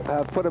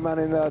Gavis put a man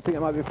in there. I think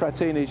it might be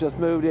Frattini. He's just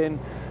moved in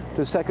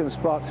to second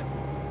spot.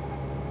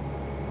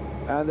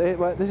 And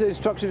well, this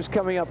instructions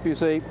coming up, you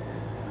see,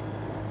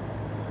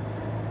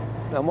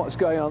 and what's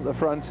going on at the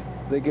front.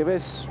 The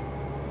Gavis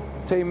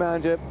team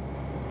manager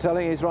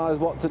telling his riders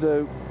what to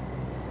do.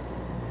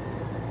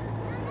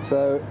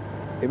 So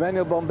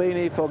Emmanuel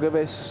Bombini for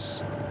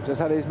Gavis just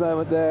had his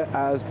moment there,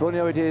 as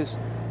Bunyo it is,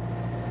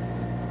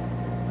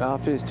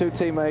 after his 2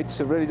 teammates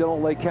have really done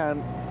all they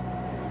can.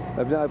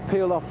 They've now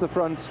peeled off the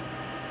front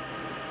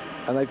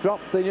and they've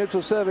dropped the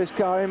neutral service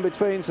car in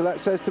between, so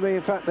that says to me,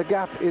 in fact, the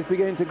gap is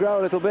beginning to grow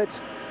a little bit.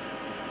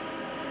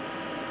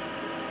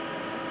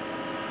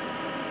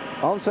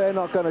 Once are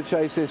not going to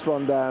chase this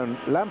one down.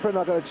 Lamper are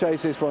not going to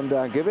chase this one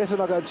down. Gavis are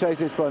not going to chase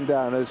this one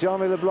down. As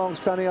Jean-Mi Leblanc,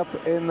 standing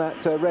up in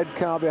that red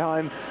car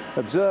behind,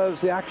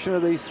 observes the action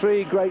of these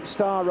 3 great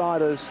star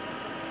riders.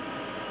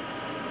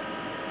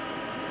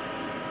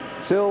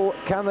 Still,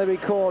 can they be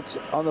caught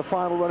on the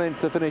final run-in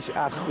to finish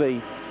at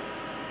Huy?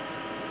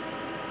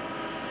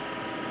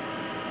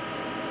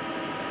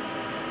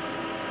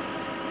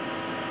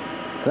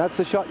 That's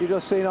the shot you've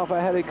just seen off a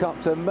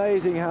helicopter.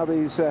 Amazing how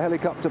these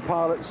helicopter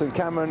pilots and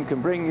cameramen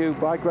can bring you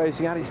bike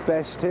racing at its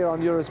best here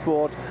on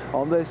Eurosport.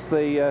 On this,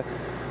 the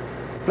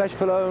Fleche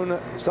Wallonne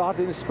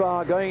starting in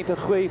Spa, going into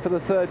Huy for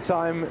the 3rd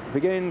time,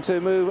 beginning to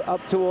move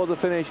up toward the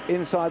finish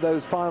inside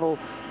those final,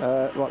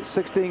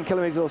 16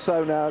 kilometres or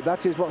so now.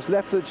 That is what's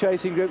left of the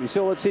chasing group. You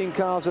see all the team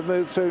cars have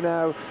moved through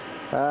now,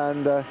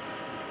 and the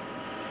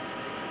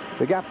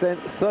gap then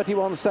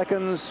 31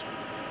 seconds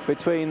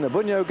between the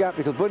Bunyo gap,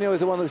 because Bunyo is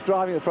the one that's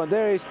driving at the front.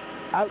 There he's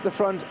out the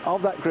front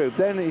of that group.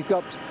 Then he's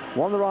got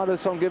one of the riders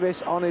from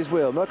Gavis on his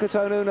wheel.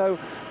 Mercatone Uno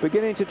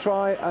beginning to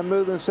try and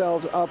move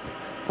themselves up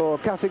for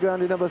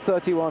Casagrande number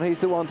 31.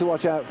 He's the one to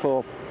watch out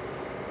for.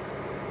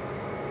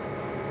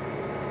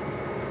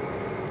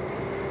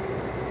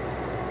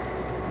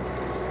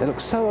 They look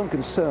so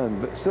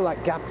unconcerned, but still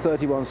that gap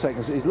 31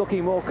 seconds. He's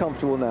looking more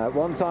comfortable now. At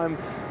one time,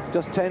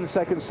 just 10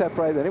 seconds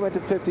separated, then he went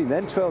to 15,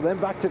 then 12, then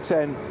back to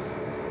 10.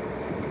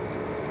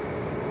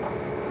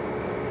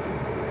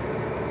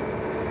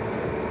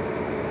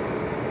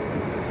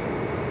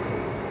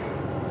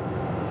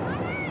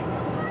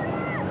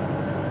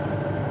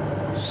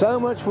 So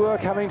much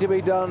work having to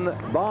be done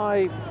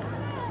by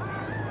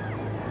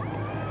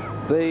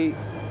the...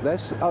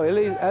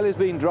 Ellie's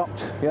been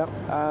dropped, yeah,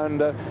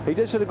 and he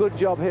did such a good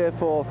job here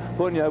for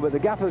Bunyo, but the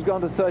gap has gone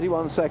to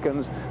 31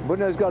 seconds.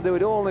 Bunyo's got to do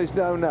it all on his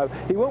own now.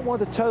 He won't want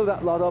to tow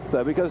that lot up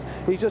there, because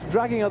he's just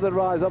dragging other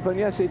riders up, and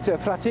yes, it's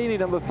Frattini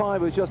number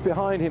 5 who's just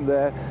behind him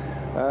there.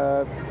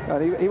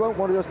 And he won't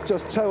want to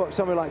just tow up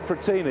somebody like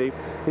Frattini.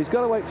 He's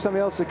got to wait for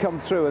somebody else to come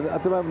through, and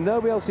at the moment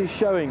nobody else is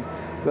showing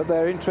that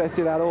they're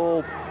interested at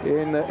all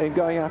in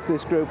going after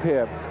this group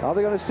here. Are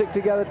they going to stick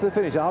together to the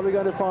finish? Are we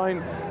going to find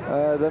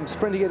them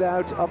sprinting it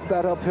out up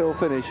that uphill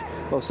finish?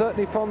 Well,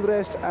 certainly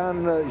Fondriest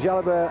and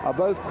Jalabert are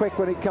both quick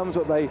when it comes,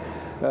 but they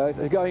are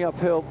going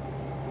uphill.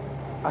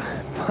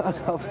 Part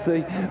of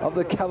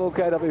the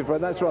cavalcade up in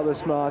front. That's rather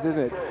smart, isn't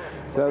it?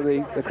 So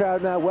the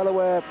crowd now well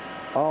aware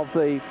of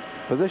the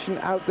position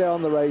out there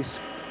on the race.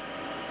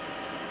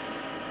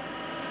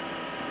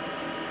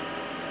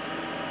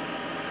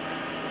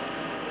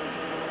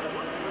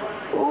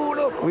 Oh,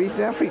 look, we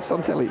have freaks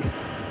on telly.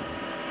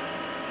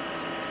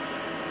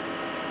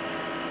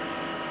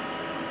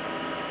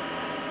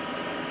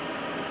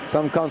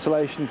 Some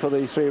consolation for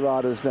these three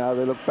riders now.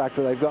 They look back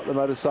to, they've got the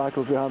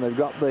motorcycles behind, they've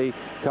got the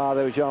car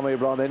there with Jean-Marie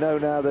Blanc. They know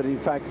now that in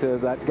fact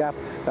that gap,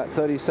 that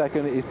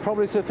 32nd, is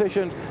probably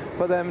sufficient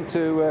for them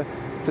to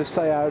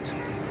stay out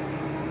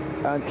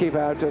and keep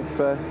out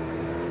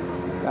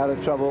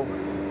of trouble.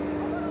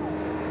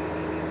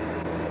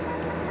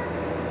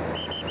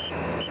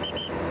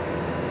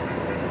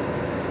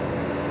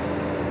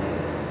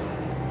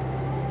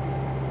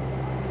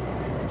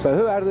 So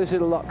who out of this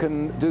little lot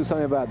can do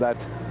something about that?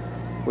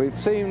 We've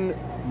seen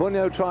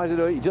Bunyo try to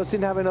do it. He just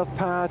didn't have enough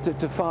power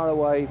to fire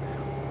away.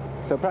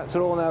 So perhaps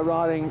they're all now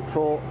riding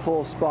for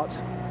fourth spot.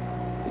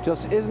 It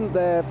just isn't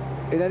there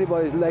in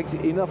anybody's legs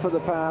enough of the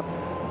power.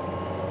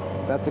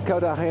 That's a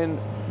Kodahin.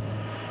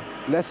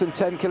 Less than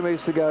 10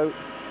 kilometres to go.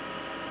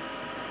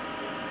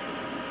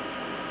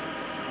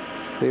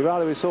 The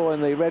rider we saw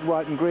in the red,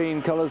 white and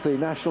green colours, the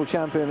national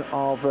champion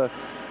of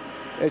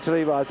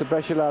Italy, by the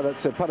Brescia,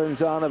 that's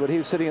Provenzano, but he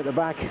was sitting at the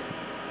back.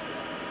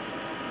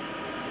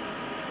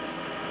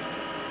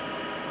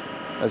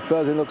 As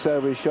Berzin looks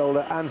over his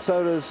shoulder, and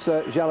so does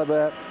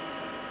Jalabert.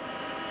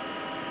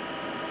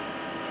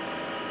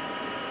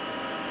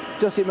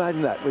 Just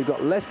imagine that. We've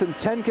got less than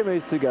 10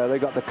 kilometres to go. They've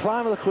got the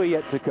climb of the Huy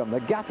yet to come. The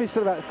gap is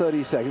still about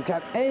 30 seconds.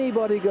 Can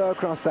anybody go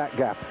across that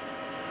gap?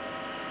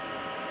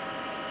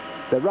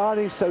 They're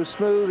riding so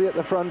smoothly at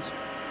the front.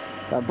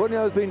 And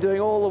Bunyo's been doing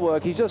all the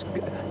work. He's just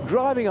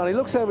driving on. He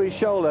looks over his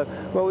shoulder.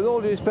 Well, with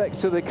all due respect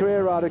to the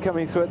career rider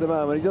coming through at the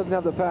moment, he doesn't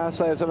have the power,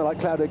 say, of something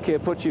like Claudio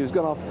Chiappucci, who's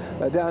gone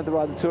off down to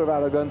ride the Tour of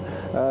Aragon.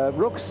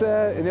 Rooks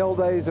there, in the old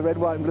days, the red,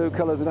 white and blue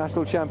colours, the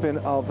national champion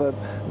of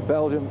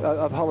Belgium,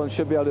 of Holland,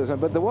 should be able to do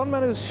something. But the one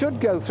man who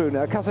should go through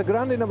now,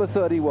 Casagrande, number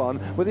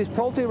 31, with his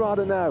Polti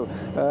rider now,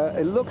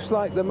 it looks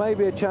like there may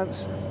be a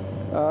chance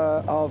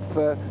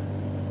of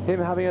him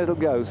having a little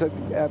go. So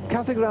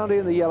Casagrande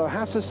in the yellow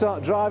has to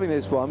start driving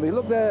this one. We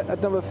look there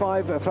at number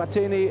 5,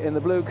 Frattini in the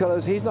blue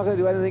colours. He's not going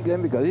to do anything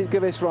then because he's a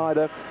Givis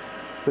rider.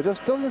 There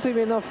just doesn't seem to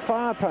be enough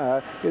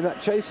firepower in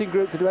that chasing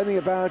group to do anything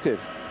about it.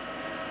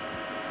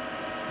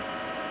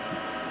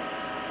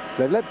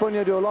 They've let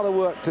Bunyo do a lot of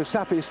work to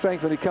sap his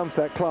strength when he comes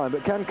to that climb,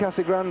 but can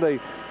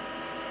Casagrande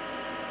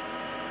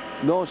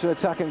launch an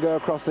attack and go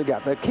across the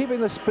gap? They're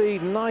keeping the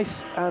speed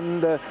nice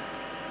and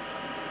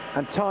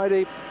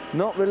tidy.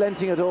 Not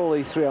relenting at all,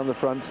 these three on the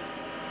front.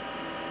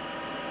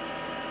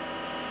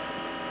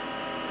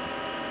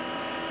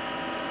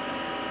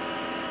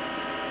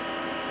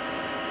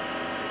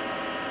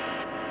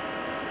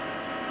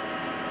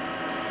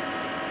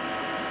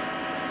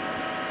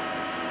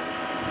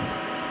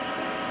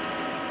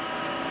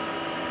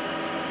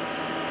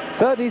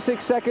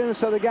 "36 seconds,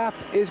 so the gap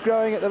is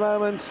growing at the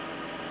moment.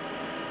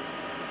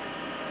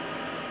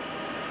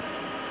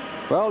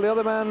 Well, the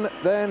other man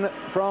then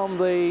from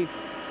the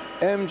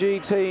MG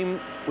team,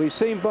 we've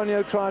seen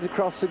Bunyo try to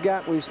cross the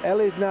gap.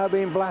 Ellie's now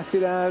been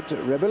blasted out.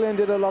 Rebellion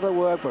did a lot of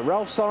work, but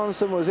Ralph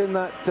Sorensen was in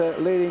that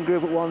leading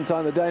group at one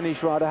time, the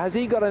Danish rider. Has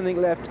he got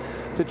anything left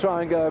to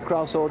try and go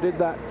across, or did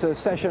that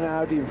session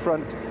out in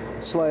front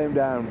slow him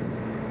down?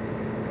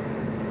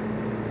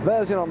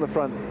 Berzin on the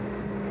front,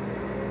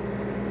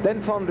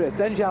 then Fondriest,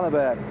 then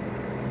Jalabert.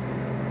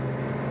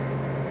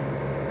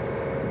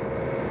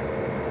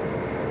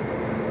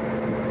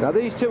 Now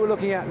these two we're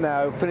looking at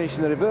now finish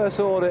in the reverse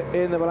order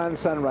in the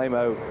Milan-San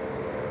Remo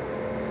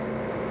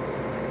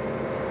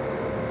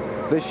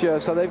this year,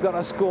 so they've got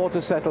a score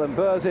to settle, and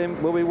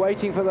Berzin will be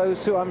waiting for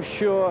those two, I'm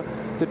sure,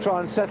 to try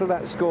and settle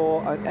that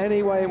score, and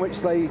any way in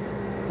which they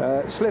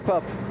slip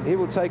up, he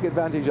will take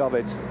advantage of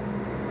it.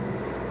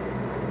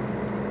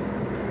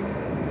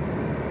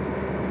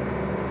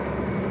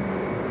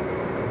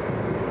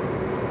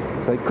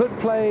 They could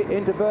play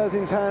into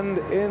Berzin's hand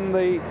in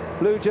the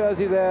blue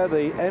jersey there,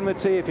 the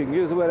enmity, if you can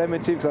use the word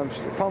enmity, because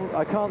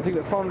I can't think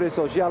that Fondriest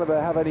or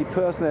Jalabert have any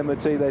personal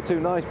enmity. They're two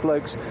nice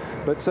blokes,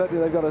 but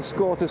certainly they've got a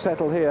score to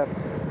settle here.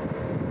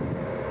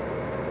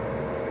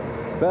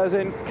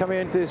 Berzin coming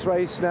into this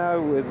race now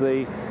with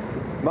the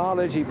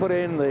mileage he put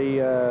in,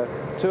 the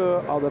Tour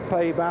of the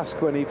Pays Basque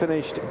when he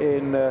finished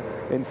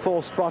in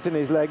fourth spot in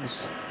his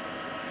legs.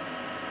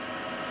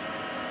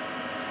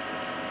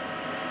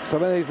 So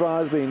many of these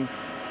riders have been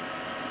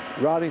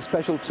riding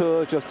special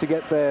tours just to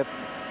get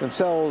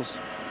themselves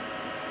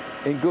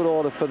in good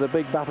order for the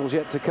big battles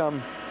yet to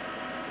come.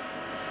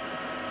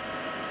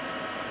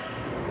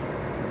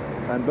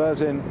 And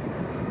Berzin,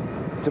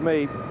 to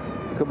me,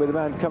 could be the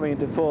man coming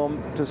into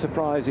form to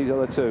surprise these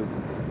other two.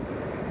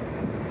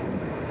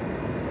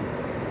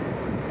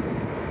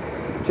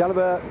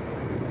 Jalabert,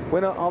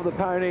 winner of the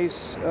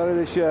Pyrenees earlier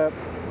this year,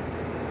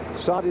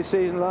 started his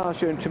season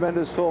last year in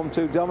tremendous form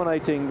too,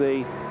 dominating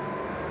the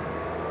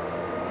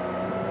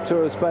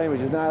Tour of Spain,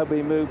 which has now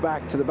been moved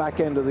back to the back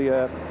end of the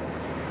year.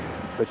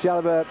 But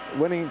Jalabert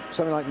winning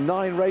something like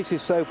 9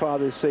 races so far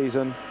this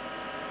season,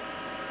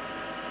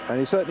 and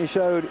he certainly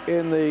showed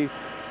in the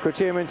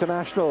Criterium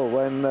International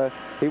when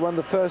he won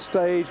the first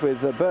stage with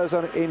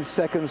Berzin in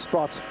second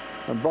spot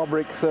and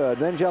Bobrick third.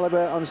 Then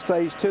Jalabert on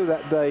stage 2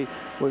 that day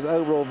was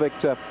overall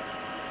victor.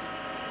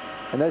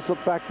 And let's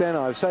look back then.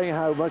 I was saying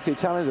how much the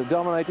Italians have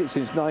dominated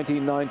since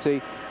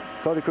 1990.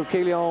 Claude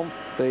Croquillon,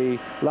 the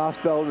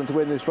last Belgian to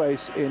win this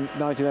race in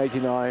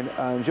 1989,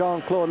 and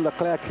Jean-Claude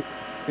Leclerc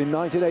in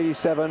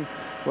 1987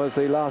 was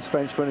the last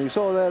Frenchman. You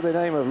saw there the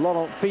name of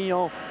Laurent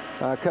Fignon,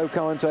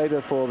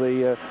 co-commentator for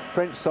the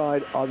French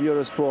side of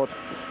Eurosport,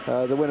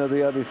 the winner the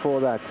year before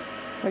that.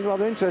 I think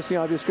rather interesting,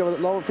 I discovered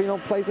that Laurent Fignon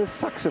plays a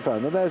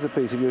saxophone. Now there's a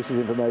piece of useless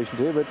information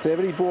to you, but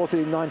he bought it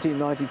in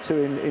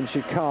 1992 in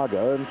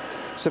Chicago, and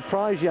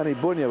surprised Yanni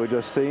Buño, we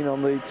just seen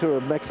on the Tour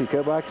of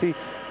Mexico, by actually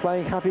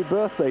playing Happy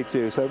Birthday to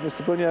you. So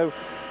Mr. Buño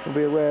will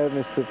be aware of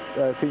Mr.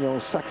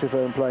 Fignon's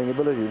saxophone playing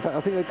ability. In fact, I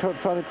think they're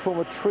trying to form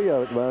a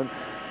trio at the moment.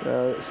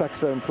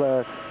 Saxophone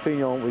player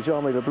Fignon with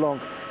Jean-Marie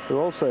Leblanc, who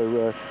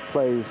also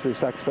plays the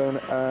saxophone,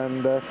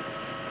 and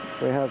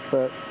we have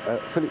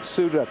Philippe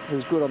Soudra,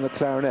 who's good on the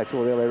clarinet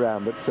all the other way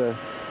around, but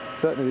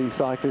certainly the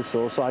cyclists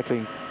or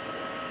cycling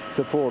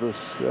supporters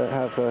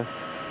have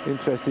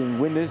interest in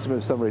wind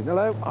instruments for some reason.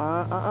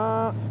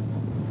 Hello,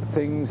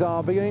 things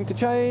are beginning to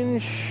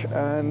change,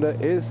 and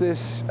is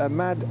this a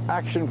mad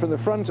action from the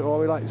front, or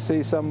we like to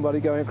see somebody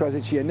going across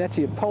it?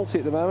 Gianetti and Polsi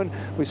at the moment.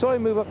 We saw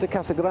him move up to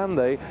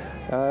Casagrande.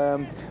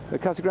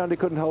 But Casagrande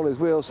couldn't hold his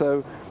wheel,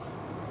 so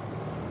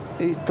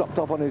he dropped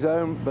off on his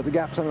own, but the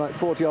gap's something like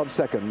 40-odd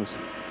seconds.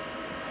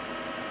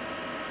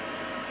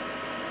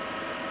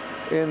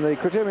 In the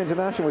Criterium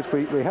International, which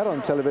we had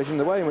on television,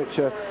 the way in which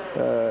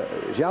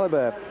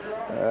Jalabert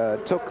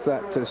took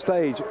that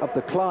stage up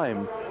the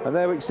climb, and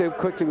there we see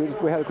quickly,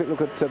 we had a quick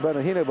look at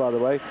Bernard Hinault, by the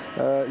way.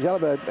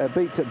 Jalabert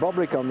beat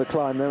Bobrick on the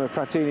climb then, with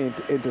Frattini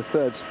into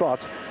third spot,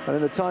 and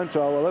in the time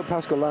trial, although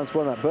Pascal Lance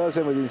won that,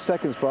 Berzin was in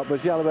second spot,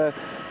 but Jalabert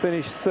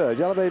finished third.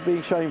 Jalabert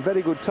being showing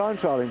very good time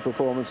trialing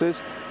performances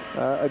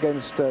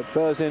against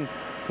Berzin,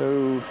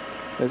 who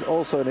is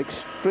also an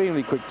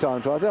extremely quick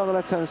time trial. There on the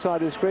left-hand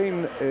side of the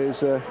screen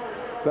is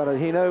Bernard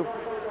Hinault,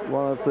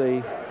 one of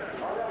the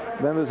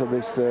members of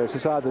this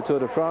Society of Tour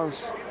de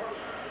France,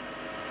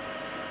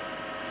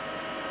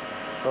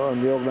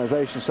 on the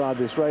organisation side of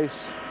this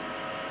race.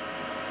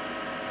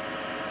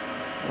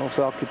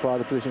 Also occupied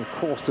the position of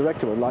course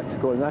director, I'd like to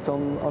call him that,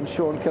 on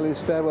Sean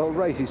Kelly's farewell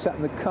race. He sat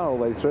in the car all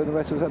the way through, and the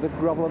rest of us had to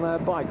grovel on our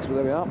bikes. But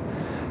there we are,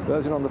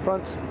 Berzin on the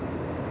front.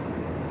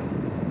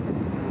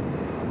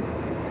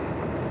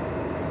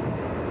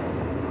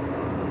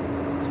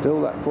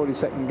 Still that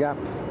 40-second gap.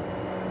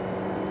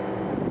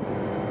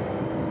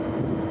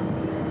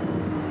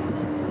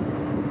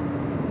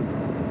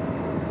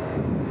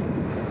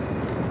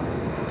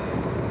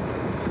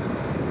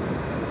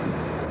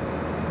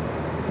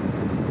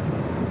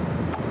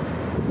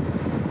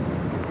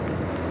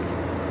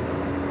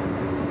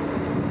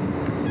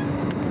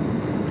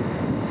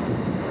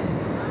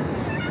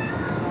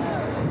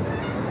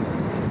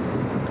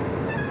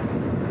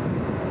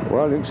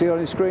 Well, you can see on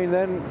his screen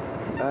then,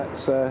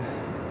 that's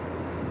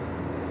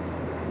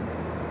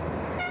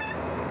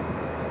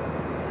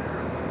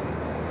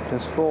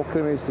just 4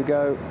 kilometres to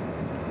go.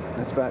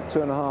 That's about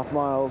 2.5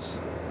 miles.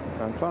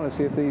 I'm trying to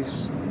see if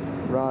these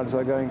riders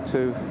are going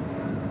to...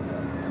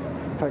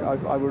 In fact,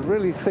 I would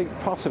really think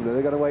possibly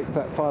they're going to wait for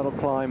that final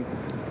climb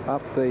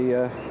up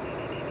the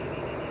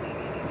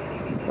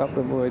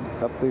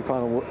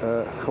final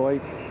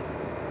Huay.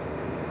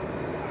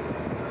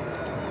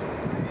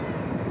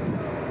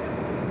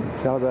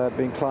 Jalabert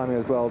been climbing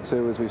as well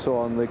too, as we saw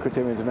on the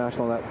Criterium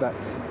International, that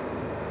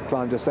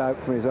climb just out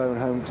from his own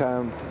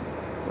hometown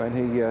when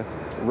he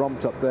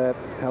romped up there,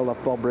 held up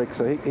Bobrick,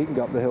 so he can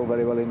go up the hill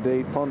very well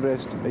indeed.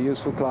 Fondriest, a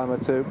useful climber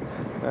too,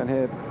 and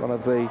here one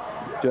of the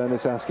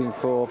journalists asking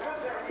for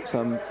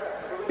some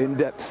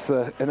in-depth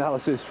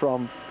analysis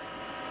from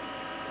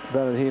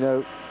Bernard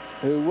Hinault,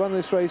 who won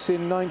this race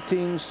in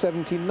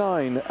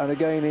 1979 and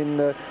again in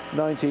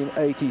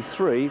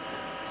 1983.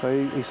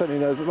 So he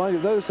certainly knows, but mind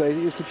you, those days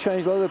it used to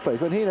change all over the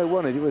place. When Hinault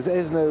won it, it was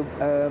Esno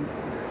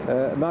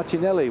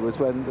Marcinelli was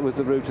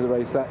the route of the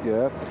race that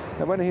year.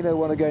 And when Hinault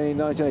won again in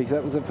 1980,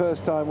 that was the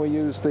first time we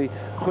used the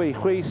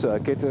Huay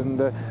circuit,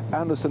 and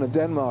Anderson of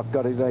Denmark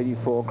got it in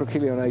 84,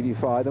 Croquillon in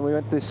 85, and we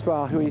went to the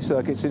Spa-Huay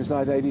circuit since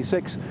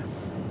 1986.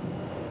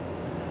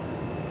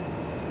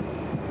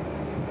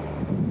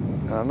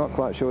 And I'm not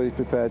quite sure he's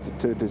prepared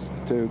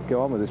to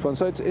go on with this one.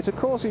 So it's a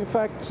course, in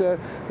fact,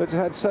 that's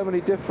had so many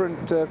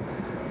different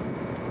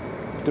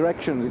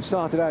directions. It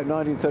started out in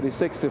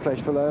 1936 to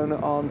Fleche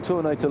Wallonne on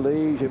Tournai to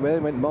Liège. It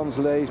then went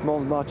Mons-Liège,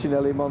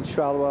 Mons-Marcinelli,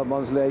 Mons-Charleroi,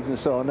 Mons-Liège, and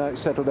so on. Now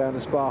it's settled down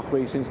to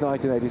Spa-Huay since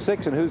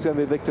 1986. And who's going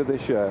to be victor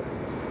this year?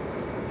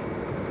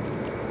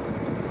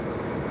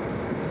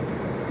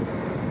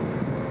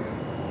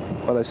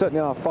 Well, they certainly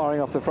are firing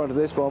off the front of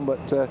this one,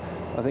 but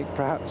I think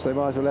perhaps they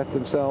might have left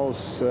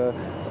themselves a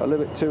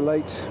little bit too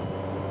late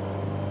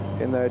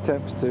in their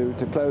attempts to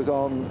close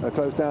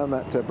down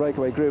that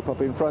breakaway group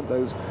up in front.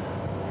 Those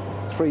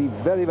three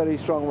very, very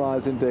strong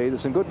riders indeed.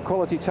 There's some good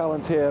quality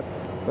talent here,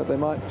 but they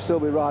might still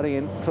be riding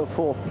in for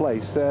 4th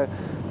place.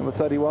 Number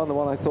 31, the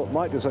one I thought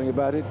might do something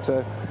about it,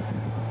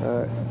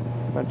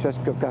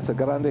 Francesco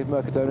Casagrande,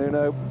 Mercato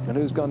Nuno. And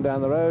who's gone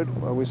down the road?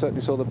 Well, we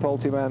certainly saw the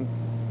Polti man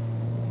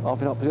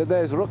off in opposite.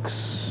 There's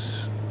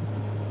Rooks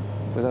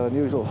with an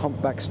unusual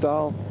humpback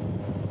style.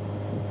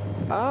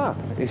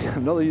 It's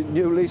another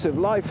new lease of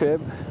life here,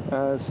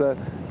 as De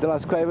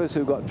Las Cuevas,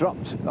 who got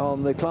dropped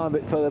on the climb a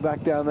bit further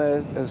back down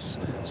there, has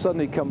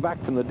suddenly come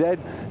back from the dead.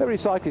 Every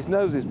cyclist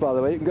knows this, by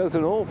the way. You can go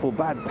through an awful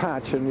bad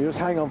patch and you just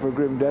hang on for a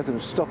grim death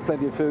and stuff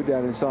plenty of food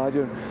down inside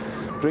you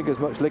and drink as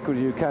much liquid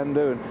as you can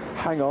do and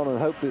hang on and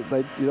hope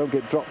that you don't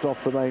get dropped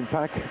off the main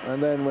pack.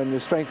 And then when your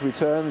strength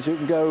returns, you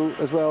can go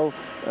as well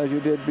as you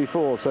did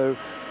before. So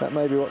that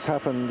may be what's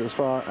happened as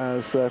far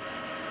as De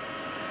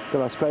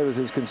Las Cuevas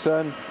is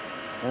concerned.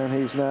 And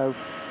he's now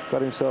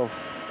got himself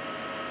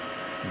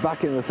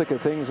back in the thick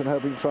of things and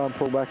hoping to try and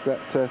pull back that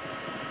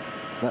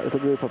little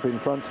group up in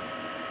front.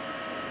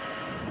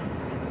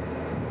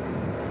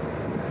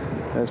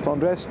 There's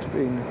Fondriest,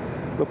 being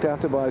looked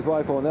after by his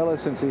wife Ornella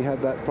since he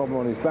had that problem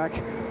on his back.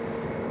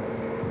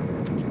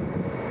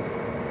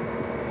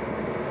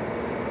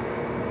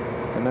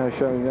 And now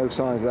showing no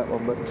signs of that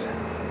one, but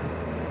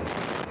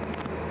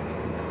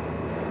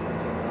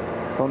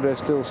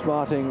Fondriest still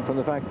smarting from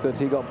the fact that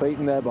he got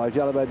beaten there by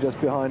Jalabert just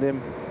behind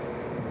him.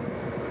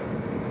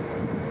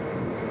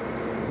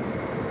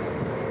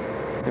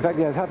 In fact,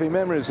 he has happy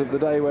memories of the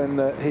day when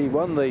he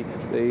won the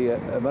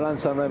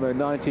Milan-San Remo in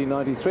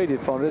 1993, did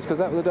Fondriest, because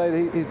that was the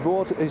day that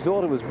his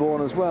daughter was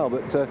born as well.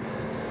 But a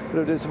bit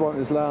of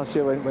disappointment this last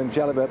year when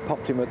Jalabert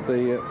popped him at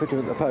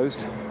the post.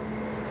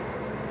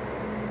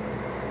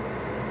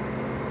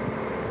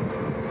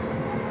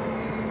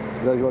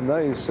 Those who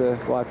know his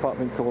wife,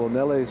 apartment called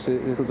Ornella, his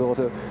little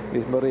daughter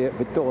is Maria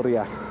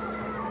Vittoria.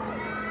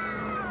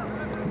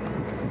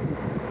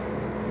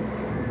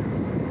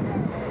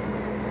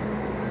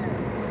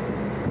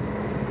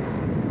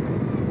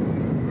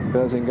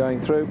 Berzin going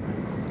through,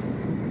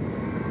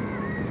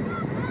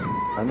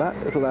 and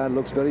that little lad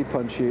looks very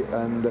punchy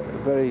and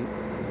very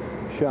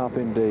sharp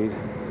indeed.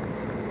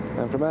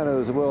 And for a man who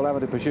was a World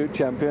Amateur Pursuit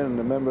champion and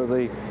a member of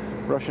the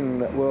Russian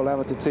World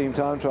Amateur Team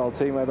time trial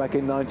team way back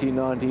in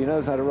 1990, he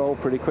knows how to roll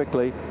pretty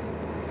quickly.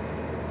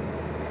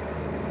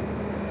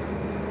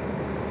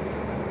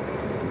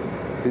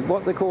 Is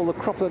what they call the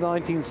crop of the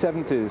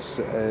 1970s,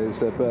 is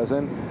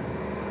Berzin.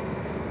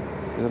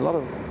 There's a lot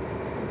of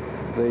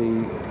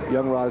the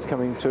young riders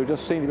coming through,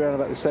 just seem to be around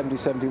about the 70,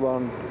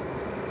 71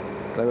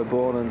 they were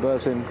born, and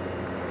Berzin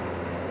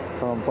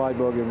from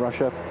Freiburg in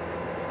Russia.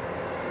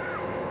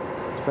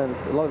 Spent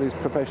a lot of his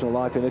professional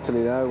life in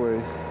Italy now, where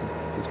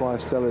his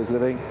wife Stella is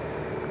living.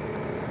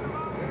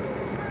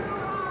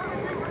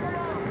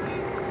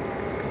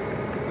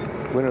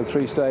 Winner of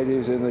 3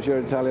 stages in the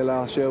Giro d'Italia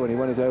last year when he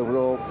won it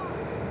overall.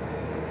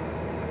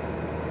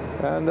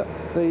 And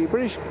the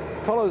British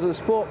followers of the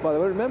sport, by the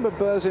way, remember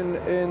Berzin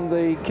in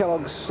the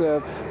Kellogg's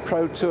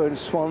Pro Tour in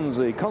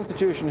Swansea,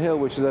 Constitution Hill,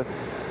 which is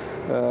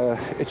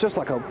it's just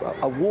like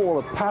a wall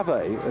of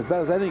pave, as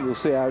bad as anything you'll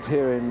see out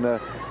here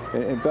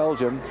in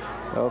Belgium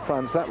or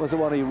France. That was the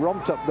one he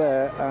romped up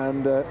there,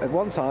 and at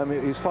one time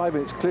he was 5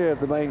 minutes clear of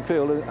the main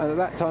field, and at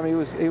that time he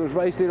was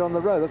raced in on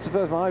the road. That's the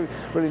first time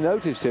I really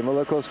noticed him,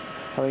 although of course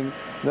having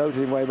noted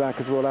him way back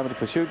as World Amateur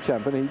Pursuit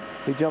champion,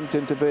 he jumped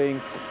into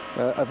being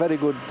a very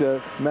good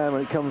man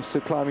when it comes to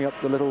climbing up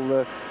the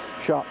little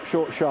short,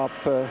 sharp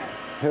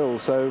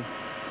hills. So,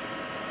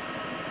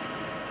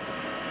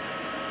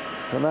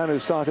 for a man who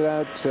started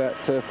out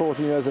at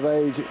 14 years of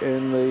age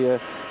in the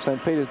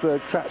St.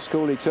 Petersburg track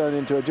school, he turned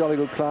into a jolly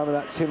good climber.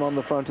 That's him on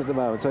the front at the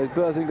moment. So is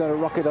Berzin going to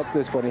rocket up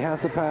this one? He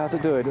has the power to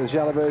do it, as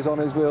Jalabert is on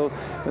his wheel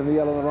in the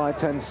yellow on the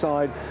right-hand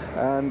side,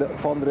 and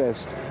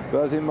Fondriest.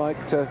 Berzin might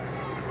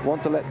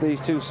want to let these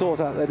two sort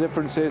out their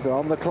differences. They're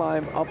on the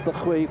climb up the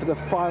Huy for the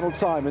final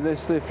time in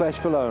this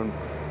Fleche Wallonne.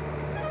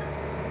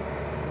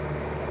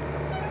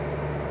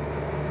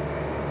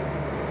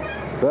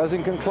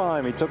 Berzin can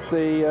climb. He took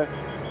the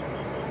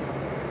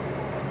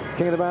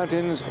King of the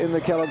Mountains in the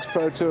Kellogg's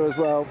Pro Tour as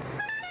well,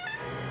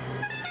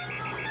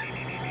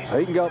 so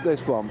he can go up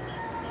this one.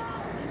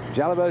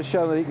 Jalabert's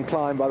shown that he can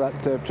climb by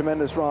that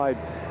tremendous ride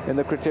in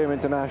the Criterium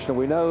International.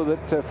 We know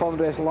that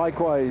Fondriest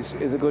likewise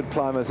is a good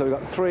climber, so we've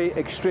got 3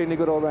 extremely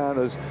good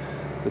all-rounders.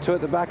 The 2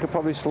 at the back are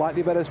probably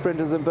slightly better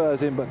sprinters than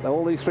Berzin, but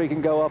all these 3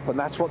 can go up, and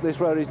that's what this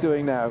road is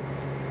doing now.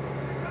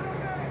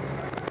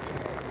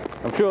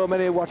 I'm sure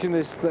many are watching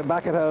this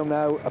back at home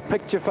now. A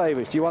picture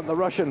favourites. Do you want the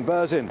Russian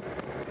Berzin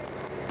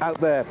out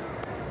there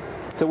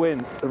to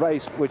win the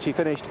race, which he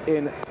finished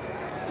in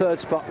 3rd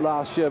spot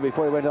last year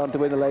before he went on to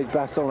win the Lage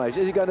Bastogne? Is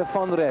he going to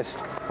Fondriest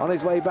on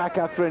his way back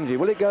after injury?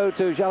 Will it go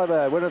to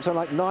Jalabert, winner of something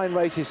like 9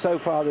 races so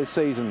far this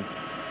season?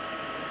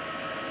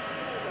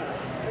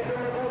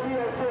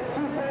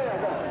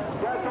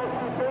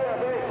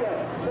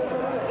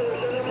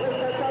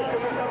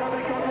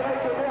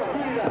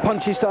 The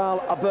punchy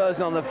style of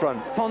Berzin on the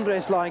front,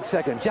 Fondriest lying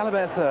 2nd,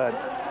 Jalabert 3rd.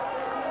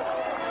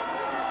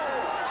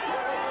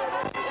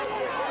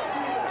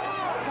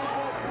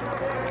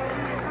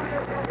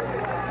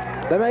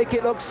 They make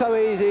it look so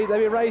easy.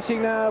 They've been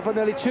racing now for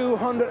nearly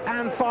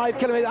 205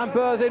 kilometres, and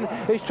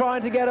Berzin is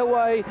trying to get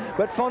away,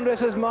 but Fondriest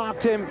has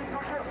marked him.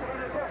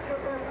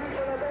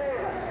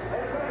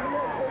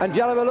 And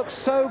Jalabert looks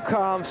so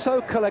calm,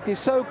 so collected,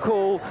 so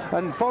cool.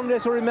 And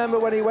Fondriest will remember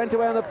when he went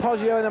away on the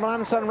Poggio in the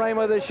Milan-San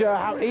Remo this year,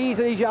 how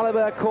easily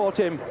Jalabert caught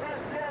him.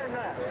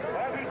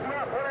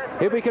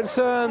 He'll be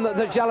concerned that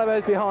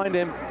Jalabert is behind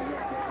him.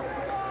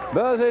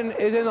 Berzin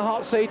is in the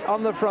hot seat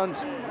on the front.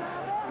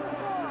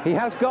 He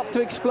has got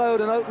to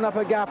explode and open up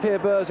a gap here,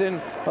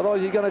 Berzin,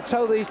 otherwise he's going to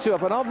tow these two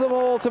up. And of them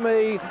all, to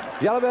me,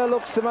 Jalabert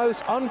looks the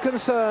most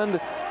unconcerned,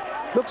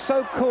 looks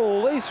so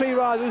cool. These three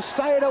riders who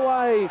stayed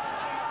away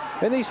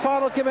in these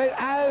final commits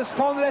as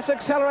Fondriest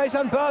accelerates,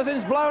 and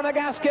Berzin's blown a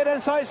gasket,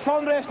 and so it's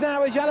Fondriest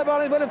now with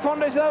Jalabert, but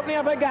Fondriest is opening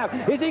up a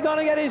gap. Is he going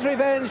to get his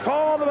revenge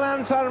for the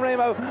Milan-San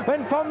Remo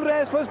when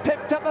Fondriest was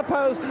pipped at the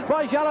post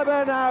by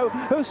Jalabert now,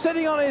 who's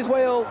sitting on his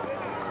wheel?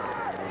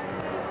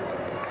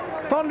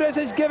 Fondriest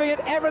is giving it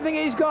everything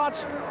he's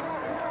got,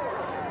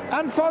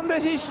 and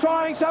Fondriest is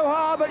trying so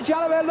hard, but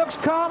Jalabert looks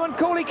calm and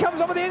cool. He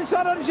comes over the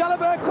inside, and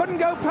Jalabert couldn't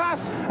go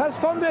past, as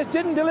Fondriest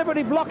didn't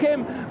deliberately block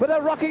him, but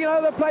they're rocking it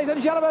over the place,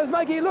 and Jalabert's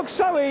making it look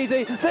so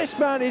easy. This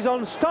man is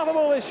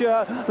unstoppable this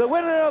year. The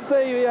winner of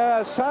the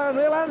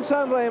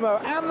Milan-San Remo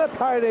and the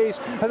Paris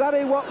has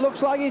added what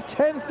looks like his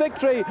 10th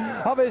victory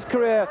of his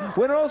career.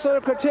 Winner also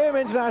of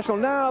Criterium International,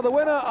 now the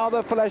winner of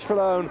the Fleche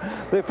Wallonne.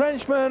 The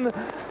Frenchman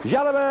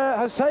Jalabert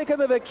has taken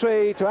the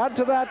victory. To add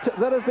to that,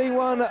 that has been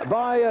won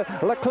by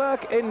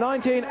Leclerc in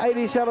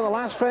 1987, the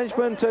last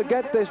Frenchman to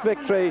get this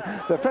victory.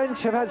 The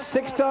French have had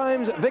 6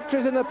 times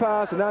victories in the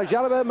past, and now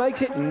Jalabert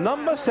makes it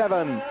number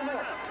 7.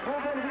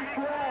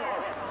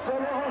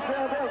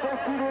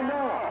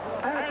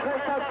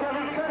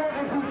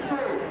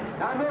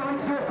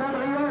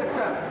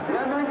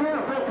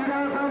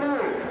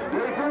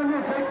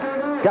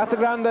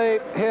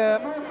 Grande here,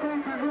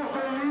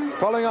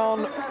 following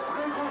on.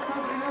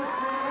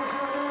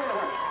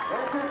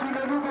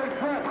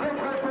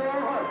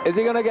 Is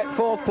he going to get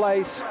 4th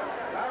place?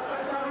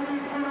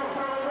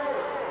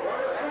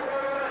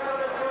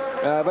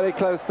 Very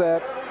close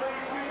there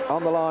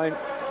on the line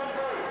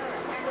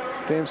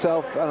to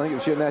himself. I think it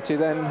was Giannetti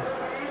then.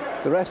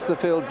 The rest of the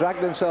field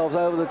dragged themselves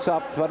over the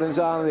top.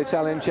 Berzin, the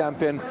Italian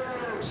champion,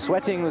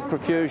 sweating with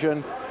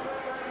profusion.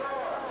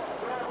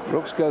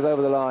 Brooks goes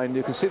over the line.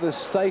 You can see the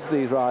state of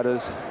these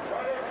riders.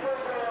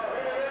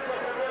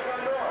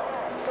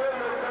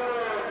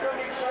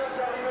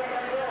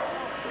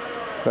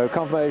 So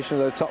confirmation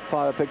of the top 5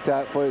 are picked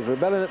out for you.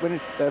 Rebellion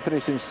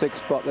finished in 6th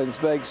spot,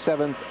 Lensberg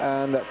 7th,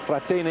 and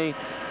Frattini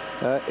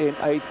in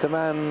 8th. A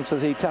man,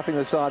 says he, tapping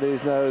the side of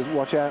his nose,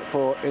 watch out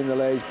for in the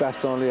Liège,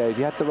 Baston Liège.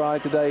 He had to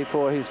ride today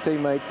for his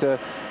teammate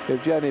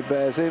Evgeny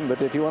Berzin,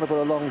 but if you want to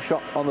put a long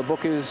shot on the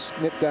bookies,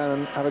 nip down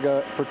and have a go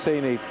at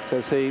Frattini,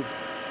 says he.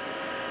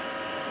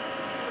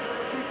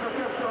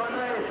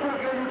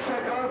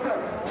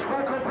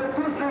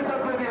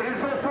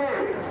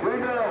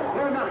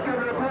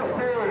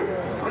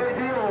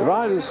 The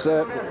riders,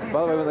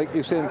 by the way, when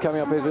you see them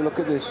coming up here, as we look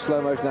at this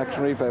slow motion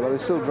action replay, while they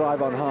still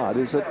drive on hard,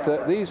 is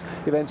that these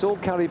events all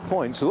carry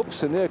points.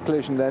 Oops, a near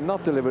collision there,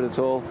 not delivered at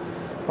all.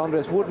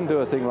 Fondriest wouldn't do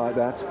a thing like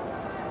that.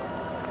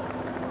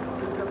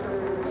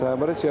 So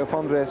Mauricio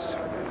Fondriest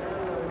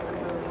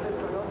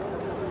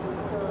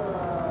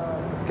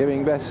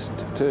giving best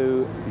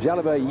to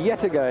Jalabert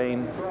yet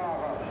again.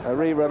 A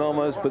rerun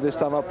almost, but this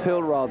time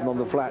uphill rather than on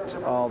the flat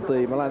of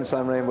the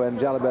Milan-San Remo when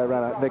Jalabert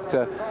ran out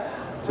victor,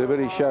 to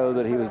really show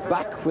that he was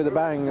back with a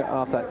bang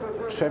after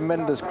that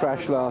tremendous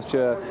crash last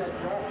year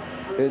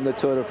in the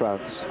Tour de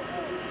France.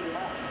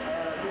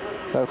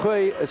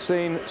 Huy has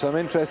seen some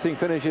interesting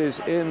finishes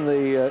in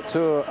the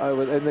Tour,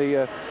 in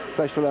the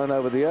Fleche Wallonne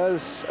over the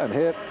years, and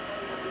here,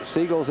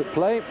 Seagulls at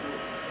play.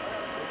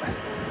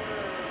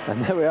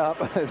 And there we are.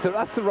 So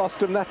that's the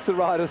rostrum, that's the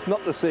riders,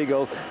 not the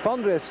Seagulls.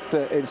 Fondriest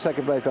in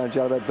 2nd place behind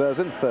Jalabert,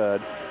 Berzin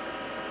 3rd.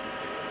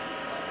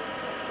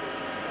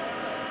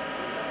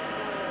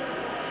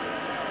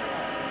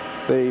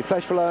 The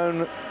Fleche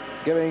Wallonne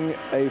giving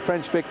a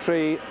French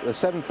victory, the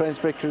 7th French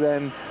victory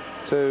then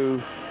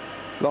to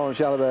Laurent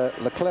Jalabert.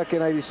 Leclerc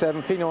in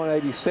 87, Fignon in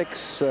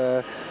 86,